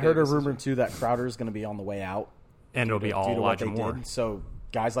drafting Corey I heard a Davis. rumor too that Crowder is going to be on the way out, and it'll be due all to what Elijah they Moore. did. So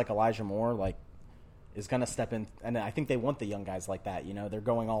guys like Elijah Moore, like, is going to step in, and I think they want the young guys like that. You know, they're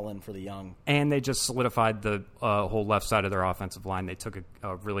going all in for the young. And they just solidified the whole left side of their offensive line. They took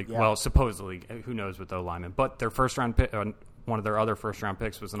a really well, supposedly, who knows with the linemen, but their first round pick, one of their other first round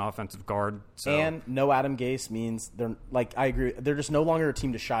picks was an offensive guard. So. And no Adam Gase means they're like, I agree, they're just no longer a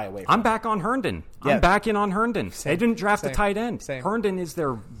team to shy away from. I'm back on Herndon. Yeah. I'm back in on Herndon. They didn't draft a tight end. Same. Herndon is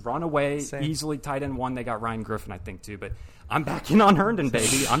their runaway, easily tight end one. They got Ryan Griffin, I think, too. But I'm back in on Herndon,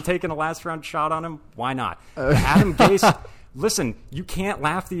 baby. I'm taking a last-round shot on him. Why not? Adam Gase, listen, you can't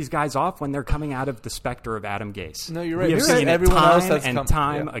laugh these guys off when they're coming out of the specter of Adam Gase. No, you're right. We have You're seen right. it Everyone time else has and come-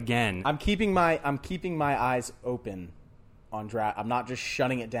 time yeah. again. I'm keeping my eyes open on draft. I'm not just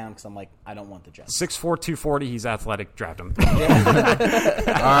shutting it down because I'm like, I don't want the Jets. 6'4", 240, he's athletic. Draft him. All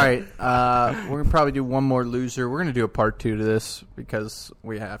right, we're gonna probably do one more loser. We're gonna do a part 2 to this because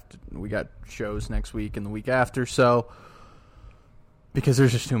we got shows next week and the week after. So because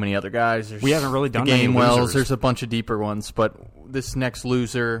there's just too many other guys. We haven't really done the any Gainwells. losers. There's a bunch of deeper ones, but this next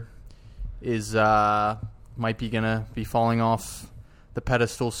loser is might be gonna be falling off the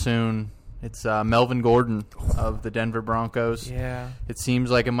pedestal soon. It's Melvin Gordon of the Denver Broncos. Yeah. It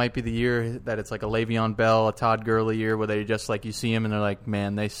seems like it might be the year that it's like a Le'Veon Bell, a Todd Gurley year where they just like you see him and they're like,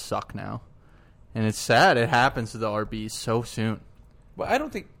 man, they suck now. And it's sad. It happens to the RBs so soon. Well, I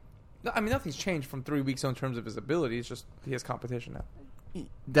don't think. I mean, nothing's changed from 3 weeks in terms of his ability. It's just he has competition now.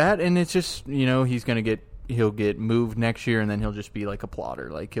 That and it's just he'll get moved next year and then he'll just be like a plotter.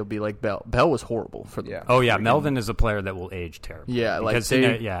 Like he'll be like Bell. Bell was horrible for them. Yeah. Oh yeah, Melvin is a player that will age terribly. Yeah, like because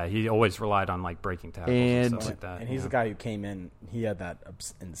he always relied on like breaking tackles and stuff like that. And he's the guy who came in. He had that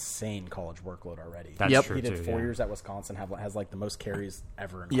insane college workod already. That's Yep. true He did too. 4 yeah. years at Wisconsin. Has like the most carries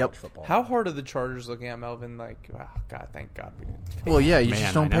ever in Yep. college football. How hard are the Chargers looking at Melvin? Like, oh, God, thank God we didn't. Well, yeah, you Man,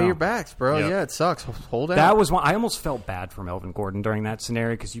 just I don't pay know. your backs, bro. Yep. Yeah, it sucks. Hold out. That was one. I almost felt bad for Melvin Gordon during that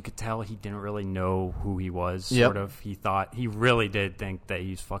scenario because you could tell he didn't really know who he was. Yep. Sort of, he really did think that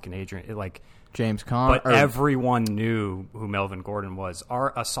he's fucking Adrian. Like, James Conner. but everyone knew who Melvin Gordon was.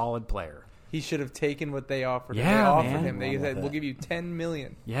 A solid player. He should have taken what they offered. Yeah, they offered man. him. They Wrong said, with "We'll that. give you $10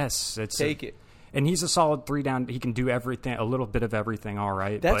 million. Yes, Take it." And he's a solid 3-down. He can do everything, a little bit of everything. All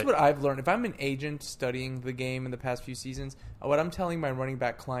right. That's but what I've learned. If I'm an agent studying the game in the past few seasons, what I'm telling my running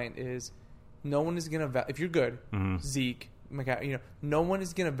back client is, no one is gonna. If you're good, Zeke, no one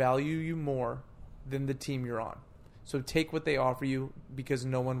is gonna value you more than the team you're on. So take what they offer you because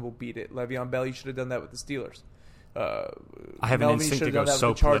no one will beat it. Le'Veon Bell, you should have done that with the Steelers. I have an Melvin, you instinct should to have go done that so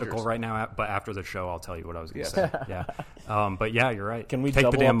with the Chargers. political right now, but after the show, I'll tell you what I was going to Yeah. say. Yeah, but yeah, you're right. Can we take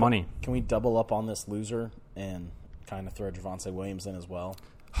the double damn up, money? Can we double up on this loser and kind of throw Javonte Williams in as well?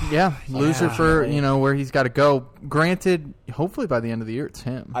 Yeah, loser for where he's got to go. Granted, hopefully by the end of the year it's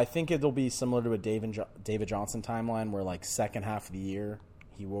him. I think it'll be similar to a David Johnson timeline where like second half of the year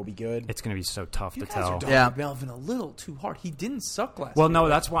he will be good. It's going to be so tough You to guys are tell. dogging Melvin a little too hard. He didn't suck last Well, year. no,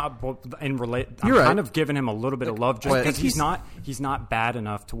 that's why. I'm You're right. kind of giving him a little bit of love just But- because he's not bad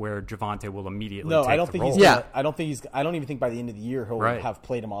enough to where Javonte will immediately. No, take I don't the think role. he's. Yeah. Gonna, I don't think he's. I don't even think by the end of the year he'll Right. have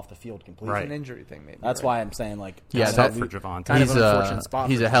played him off the field completely. Right. An injury thing, maybe. That's right. why I'm saying like Yeah, It's that- tough for Javonte. kind of he's an unfortunate spot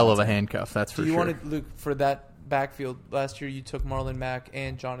he's for a hell of a Javonte. handcuff. That's for Do you sure. want to, Luke, for that backfield last year? You took Marlon Mack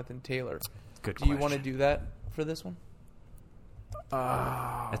and Jonathan Taylor. Good Do you want to question. do that for this one?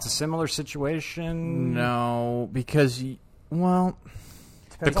 It's a similar situation. No, because the The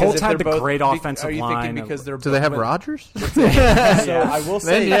Because Colts if had the they're both- great offensive Are you line. thinking because they're do they have both- Rodgers? So I will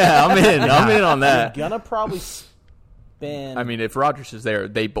say, Then yeah, I'm in. I'm in on they're that. gonna probably spend. I mean, if Rodgers is there,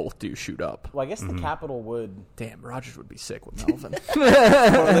 they both do shoot up. well, I guess the Capital would. Damn, Rodgers would be sick with Melvin.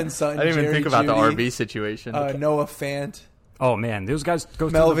 Portland Sutton, I didn't even Jerry think about Jeudy, the RB situation. Noah Fant. Oh man, those guys go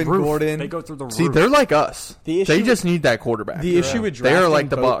through Melvin the roof. Gordon. They go through the See, roof. they're like us. The They issue- just need that quarterback. The issue with They drafting are like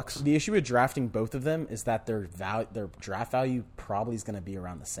the both- Bucks. The issue with drafting both of them is that their draft value probably is going to be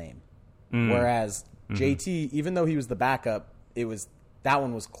around the same. Whereas JT, even though he was the backup, that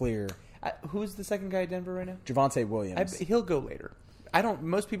one was clear. Who's the second guy at Denver right now? Javonte Williams. He'll go later.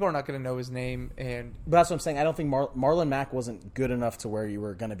 Most people are not going to know his name, and But that's what I'm saying. I don't think Marlon Mack wasn't good enough to where you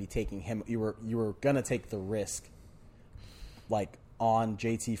were going to be taking him. You were going to take the risk, like on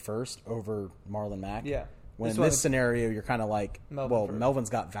JT first over Marlon Mack. Yeah. When This in one- this scenario, you're kind of like, Melvin first. Melvin's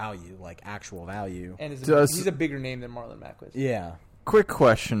got value, like actual value. and Does- he's a bigger name than Marlon Mack was. Yeah. Quick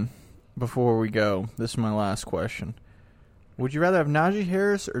question before we go. This is my last question. Would you rather have Najee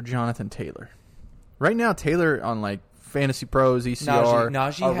Harris or Jonathan Taylor? Right now, Taylor on like Fantasy Pros, ECR.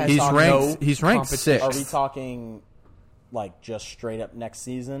 Najee has he's no ranked. He's ranked competition. sixth. Are we talking like just straight up next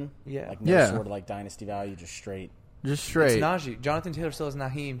season. Yeah. Like no Yeah. sort of like dynasty value, just straight. Just straight. It's Najee. Jonathan Taylor still has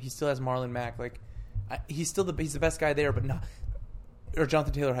Naheem. He still has Marlon Mack. Like, he's the best guy there, but not. Or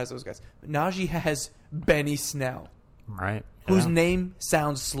Jonathan Taylor has those guys. Najee has Benny Snell, Right. whose Yeah. name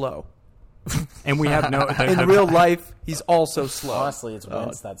sounds slow. And we have no In real life, he's also slow. Honestly, it's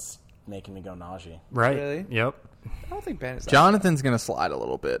Wentz that's making me go Najee. right. Really? Yep. I don't think Ben is. that Jonathan's gonna slide a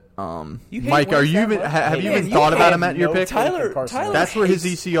little bit. You hate Mike, are Wentz you that even much? have you Man, even you thought about have him at your no pick? Tyler Carson. That's where his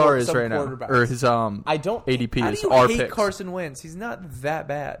hates ECR is some right now, quarterbacks. or his I don't ADP How is do you our hate picks. Carson Wentz? He's not that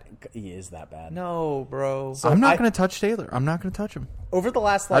bad. He is that bad. No, bro. So I'm not I- going to touch Taylor. I'm not going to touch him. Over the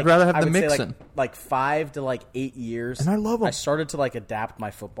last, I'd rather have I the would say, Mixon. like 5 to 8 years, And I love him. I started to adapt my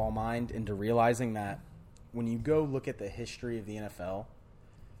football mind into realizing that when you go look at the history of the NFL,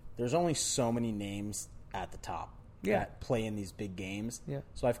 there's only so many names at the top that play in these big games. Yeah.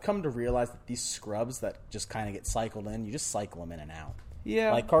 So I've come to realize that these scrubs that just kind of get cycled in, you just cycle them in and out.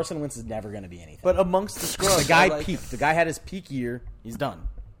 Yeah. Like Carson Wentz is never going to be anything. But amongst the scrubs, the guy I like- peaked. The guy had his peak year. He's done.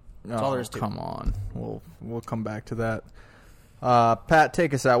 That's all there is to it. Come on. We'll come back to that. Pat,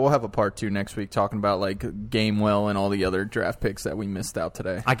 take us out. We'll have a part 2 next week talking about Gamewell and all the other draft picks that we missed out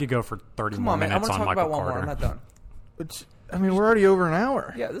today. I could go for 30 Come more on, man. I minutes want to on talk Michael about one Carter. more. I'm not done. Which, I mean, we're already over an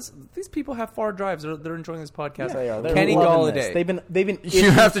hour. Yeah, these people have far drives. They're enjoying this podcast. They are. They're Kenny loving Galladay. this. They've been.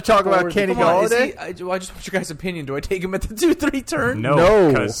 You have to talk about forward- Kenny Come on, Galladay? I just want your guys' opinion. Do I take him at the 2-3 turn? No. No,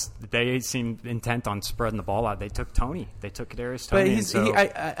 because they seemed intent on spreading the ball out. They took Tony. They took Kadarius Tony. But and he's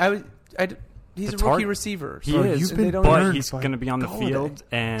so he's a It's rookie hard. receiver. He So is, you've and been they don't burned but he's by going to be on the Galladay. field.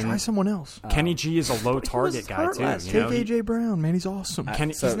 And Try someone else. Kenny G is a low was target guy hurt too. last You Take know, A.J. Brown, man. He's awesome.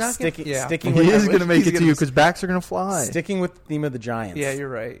 Kenny, So he's not gonna- sticking, yeah. sticking he with is going to make he's it to gonna you be- because backs are going to fly. sticking with the theme of the Giants. Yeah, you're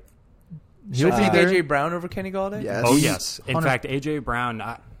right. He'll Should I be take there. AJ Brown over Kenny Galladay? Yes. oh yes. In 100 fact, AJ Brown.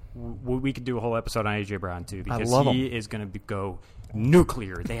 We could do a whole episode on AJ Brown too because love he him. is going to go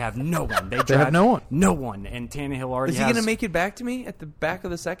nuclear. They have no one. They have draft no one. No one. And Tannehill already Is he has. going to make it back to me at the back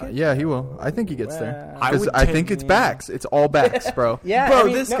of the second? Yeah, he will. I think he gets there. I 'Cause would I take- think it's backs. It's all backs, bro. Yeah, Bro, I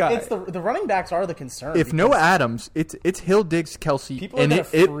mean, this no, guy. It's the running backs are the concern. If no because Adams, it's Hill, Diggs, Kelsey, people are and gonna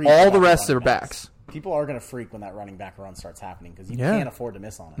it freak all about the rest running are backs. People are going to freak when that running back run starts happening because you Yeah. can't afford to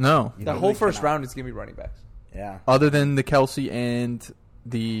miss on it. No. You The literally whole first cannot. round is going to be running backs. Yeah. Other than the Kelsey and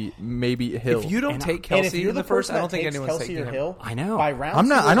the maybe Hill. If you don't And- take And if Kelsey you're in the first, person I that don't think takes anyone's Kelsey taking or him. Hill, I know. By round I'm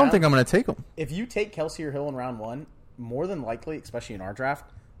not. two I don't round- think I'm going to take him. If you take Kelsey or Hill in round 1, more than likely, especially in our draft,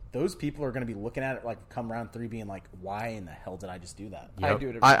 those people are going to be looking at it come round 3 being like, why in the hell did I just do that? I Yep. do it.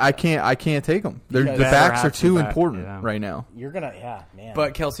 every I time. can't take them. The Because- backs Better are have too some back, important yeah. right now. You're going to, yeah, man.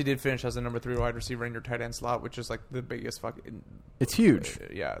 But Kelsey did finish as the number 3 wide receiver in your tight end slot, which is the biggest fucking It's huge.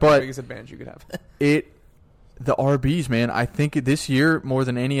 the But biggest advantage you could have. The RBs, man. I think this year more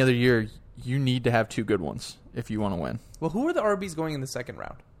than any other year, you need to have 2 good ones if you want to win. Well, who are the RBs going in the second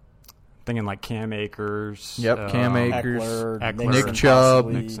round? Thinking like Cam Akers. Yep, Cam Akers, Eckler, Nick Chubb,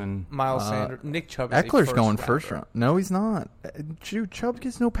 possibly. Nixon. Miles Sanders, Nick Chubb. Is a Eckler's going rounder. first round. No, he's not. Dude, Chubb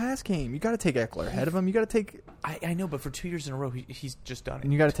gets no pass game. You got to take Eckler ahead of him. You got to take, I know, but for 2 years in a row, he's just done it.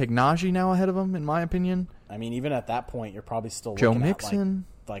 and you got to take Najee now ahead of him. In my opinion, I mean, even at that point, you're probably still Joe looking Mixon.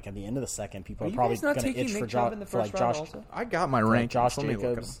 at like at the end of the second, people Are are you probably guys not going to taking itch Nick for Chubb in the first round Josh. also? I got my for, like, rankings. Josh Let me look at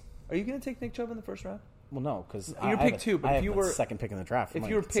them. Jacobs. Are you going to take Nick Chubb in the first round? Well, no, because You're pick 2, but if you were second pick in the draft, if I'm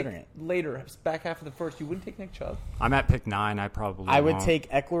you were not considering picked it. later, back half of the first, you wouldn't take Nick Chubb. I'm at pick 9. I probably I would won't. take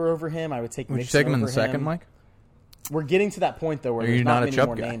Eckler over him. I would take Would you Mixon take him in the over second, him. Mike? We're getting to that point though where Are there's you not not a many Chubb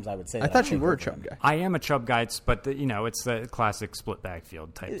more guy? names. I would say. I that thought would you take were a over Chubb him. guy. I am a Chubb guy, but it's the classic split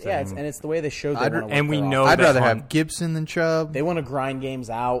backfield type thing. Yeah, and it's the way they showed. They I'd- wanna work and we their know offense. I'd that rather Hunt- have Gibson than Chubb. They want to grind games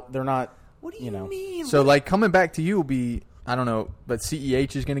out. They're not. What do you know. mean? So, coming back to you will be, I don't know, but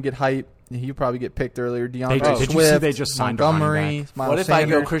CEH is going to get hype. He'll probably get picked earlier. DeAndre Did you see Swift, they just signed a running Montgomery, back? Miles What if I go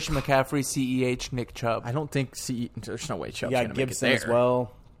Sanders. Christian McCaffrey, CEH, Nick Chubb? I don't think there's no way You Chubb's got going to make it Gibson there. as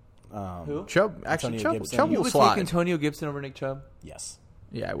well. Who? Chubb, actually, Antonio Chubb, Gibson. Chubb You will would slide. take Antonio Gibson over Nick Chubb? Yes,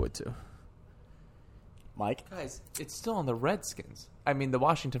 Yeah, I would too. Mike. Guys, it's still on the Redskins. I mean, the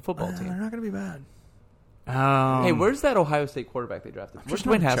Washington football They're team. not going to be bad. Hey, where's that Ohio State quarterback they drafted? Where's Just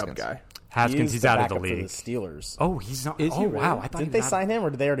not Dwayne a Chubb Haskins? guy. Haskins, he's out of the backup for league. the Steelers. Oh, he's not. Is he oh, really? wow. I thought Didn't he they was sign him or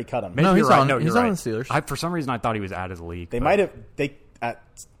did they already cut him? Maybe No, you're he's right. on- No, he's you're on right. the Steelers. For some reason, I thought he was out of the league. They but- might have.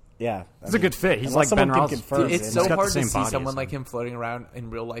 Yeah, He's a good fit. He's unless like Ben someone can Roethlisberger. confirm It's it. so He's got the hard to same see body someone as like him. him floating around in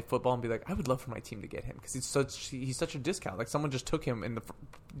real life football and be like, I would love for my team to get him because he's such a discount. Like someone just took him in the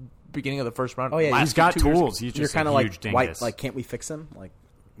beginning of the first round. Oh, yeah, last He's got 2 years ago. tools. He's You're just kind a of huge like white. dingus. Like, can't we fix him? Like,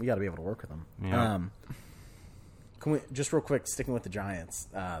 we got to be able to work with him. Yeah. Can we just real quick, sticking with the Giants?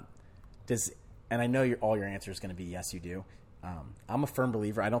 And I know all your answer is going to be yes, you do. I'm a firm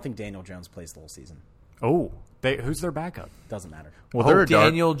believer. I don't think Daniel Jones plays the whole season. Oh, Who's their backup? Doesn't matter. Well, they're a dark.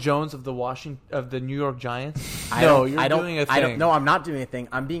 Daniel Jones of the New York Giants. I'm not doing a thing.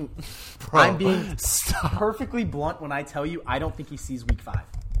 I'm being perfectly blunt when I tell you I don't think he sees week 5.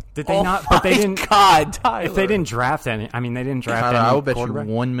 Did they not? But they didn't. God, Tyler. If they didn't draft any, I mean, they didn't draft any. I will bet you quarterback.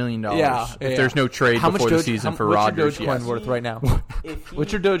 $1 million Yeah, if there's no trade before the season for Rodgers. What's your Dogecoin worth right now?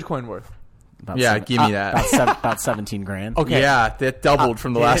 What's your Dogecoin worth? Give me that. About 17 grand. Okay. Yeah, that doubled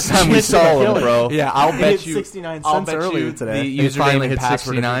from the last time we saw him, bro. Yeah, I'll bet hit you 69 I'll cents bet earlier you today. The He username finally and hit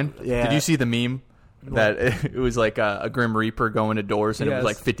password. 69. Yeah. Did you see the meme? That it was like a Grim Reaper going to doors, and it was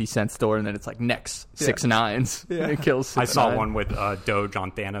Yes. like 50-cent store, and then it's like next 6 9s. Yeah. It kills 6 I saw 9. one with Doge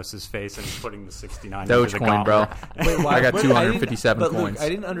on Thanos' face and putting the 69 into the Dogecoin, bro. gauntlet. Wait, why- I got wait, 257 but Luke, coins. I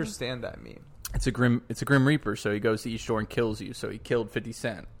didn't understand that meme. It's a Grim Reaper, so he goes to each store and kills you. So he killed 50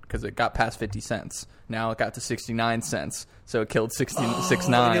 cent because it got past 50 cents. Now it got to 69 cents, so it killed 6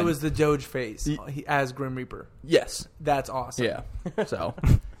 9. And it was the Doge face as Grim Reaper. Yes, That's awesome. yeah. So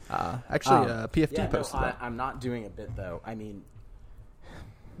actually, PFT posted that. I'm not doing a bit though. I mean,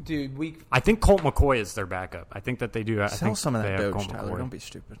 Dude, I think Colt McCoy is their backup. I think that they do. I Sell think some of they that have Doge, Colt Tyler. McCoy. Don't be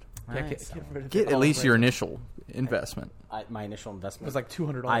stupid. get Get at least your initial investment. my initial investment was like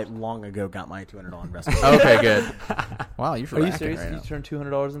 $200. I long ago got my $200 investment. Okay, good. Wow, you're Are you racking serious? right You now. turned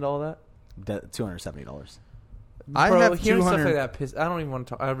 $200 into all that? $270. I Bro, have hearing stuff 200. like that piss. I don't even want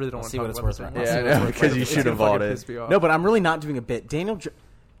to talk. I really don't want see to what talk it's about worth this right right now. now. Yeah, because you should have bought it. No, but I'm really not doing a bit.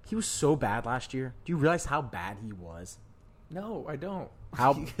 He was so bad last year. Do you realize how bad he was? No, I don't.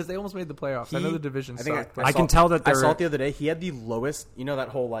 How- Because they almost made the playoffs. I know the division I think sucked. I can tell that I they're- saw it the other day. He had the lowest. You know that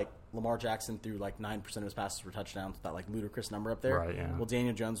whole like Lamar Jackson threw like 9% of his passes were touchdowns. That like ludicrous number up there. Right, yeah. Well,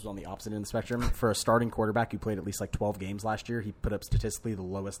 Daniel Jones was on the opposite end of the spectrum. For a starting quarterback who played at least like 12 games last year, he put up statistically the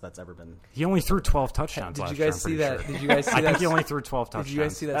lowest that's ever been. He only threw 12 touchdowns Did last you year. guys I'm see pretty that? sure. Did you guys see I that? think he only threw 12 touchdowns. Did you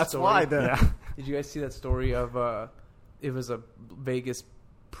guys see that That's story? why the Yeah. Did you guys see that story of it was a Vegas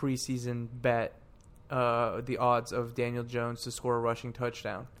preseason bet, the odds of Daniel Jones to score a rushing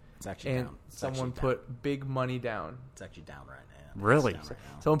touchdown, it's actually and down. It's someone actually down. put big money down. It's actually down right now. Really? It's down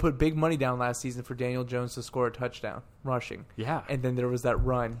right now. Someone put big money down last season for Daniel Jones to score a touchdown rushing. Yeah. And then there was that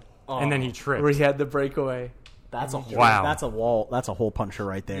run And then he tripped. where he had the breakaway. That's a Wow. That's a wall. That's a hole puncher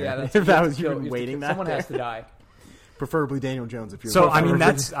right there. Yeah, that's, if that was you have to you kill- waiting, that someone there. has to die. Preferably Daniel Jones. If you're So I mean,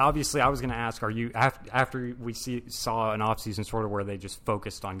 that's obviously. I was going to ask: are you after we saw an offseason sort of where they just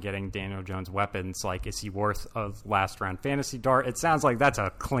focused on getting Daniel Jones weapons? Like, is he worth a last round fantasy dart? It sounds like that's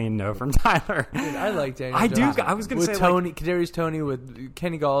a clean no from Tyler. Dude, I like Daniel I Jones. do. I was going to with say Tony, Kadarius Toney, with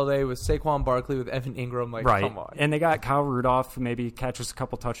Kenny Galladay, with Saquon Barkley, with Evan Ingram. Like, right, come on. and they got Kyle Rudolph. Maybe catches a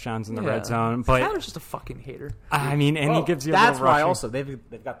couple touchdowns in the Yeah. red zone. But Tyler's just a fucking hater. I mean, and he gives you. That's a little why rushing. also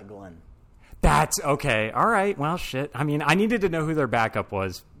they've got the Glenn. That's okay. All right. Well, shit. I mean, I needed to know who their backup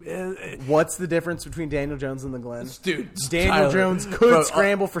was. What's the difference between Daniel Jones and the Glenn? Dude, Daniel Tyler. Jones could Bro,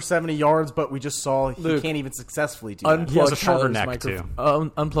 scramble for 70 yards, but we just saw he Luke, can't even successfully do Unplug that. He has a shorter Tyler's neck, microphone. too.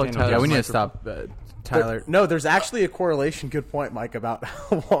 Unplug Daniel Tyler's Yeah, we need to microphone. stop Tyler. No, there's actually a correlation. Good point, Mike, about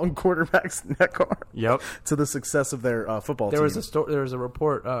how long quarterbacks' neck are Yep. to the success of their football There team. was a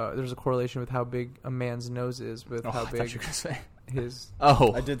report. There's a correlation with how big a man's nose is with how I thought big you were gonna say. his.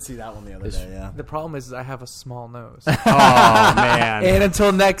 Oh, I did see that one the other day. Yeah. The problem is I have a small nose. Oh man. And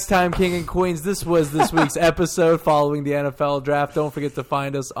until next time, King and Queens, this was this week's episode following the NFL draft. Don't forget to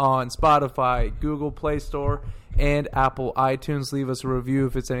find us on Spotify, Google Play Store, and Apple iTunes. Leave us a review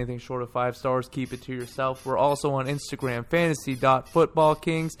if it's anything short of 5 stars. Keep it to yourself. We're also on Instagram,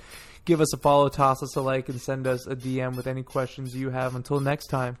 fantasy.footballkings. Give us a follow, toss us a like, and send us a DM with any questions you have. Until next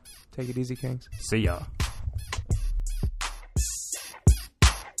time, take it easy, Kings. See ya.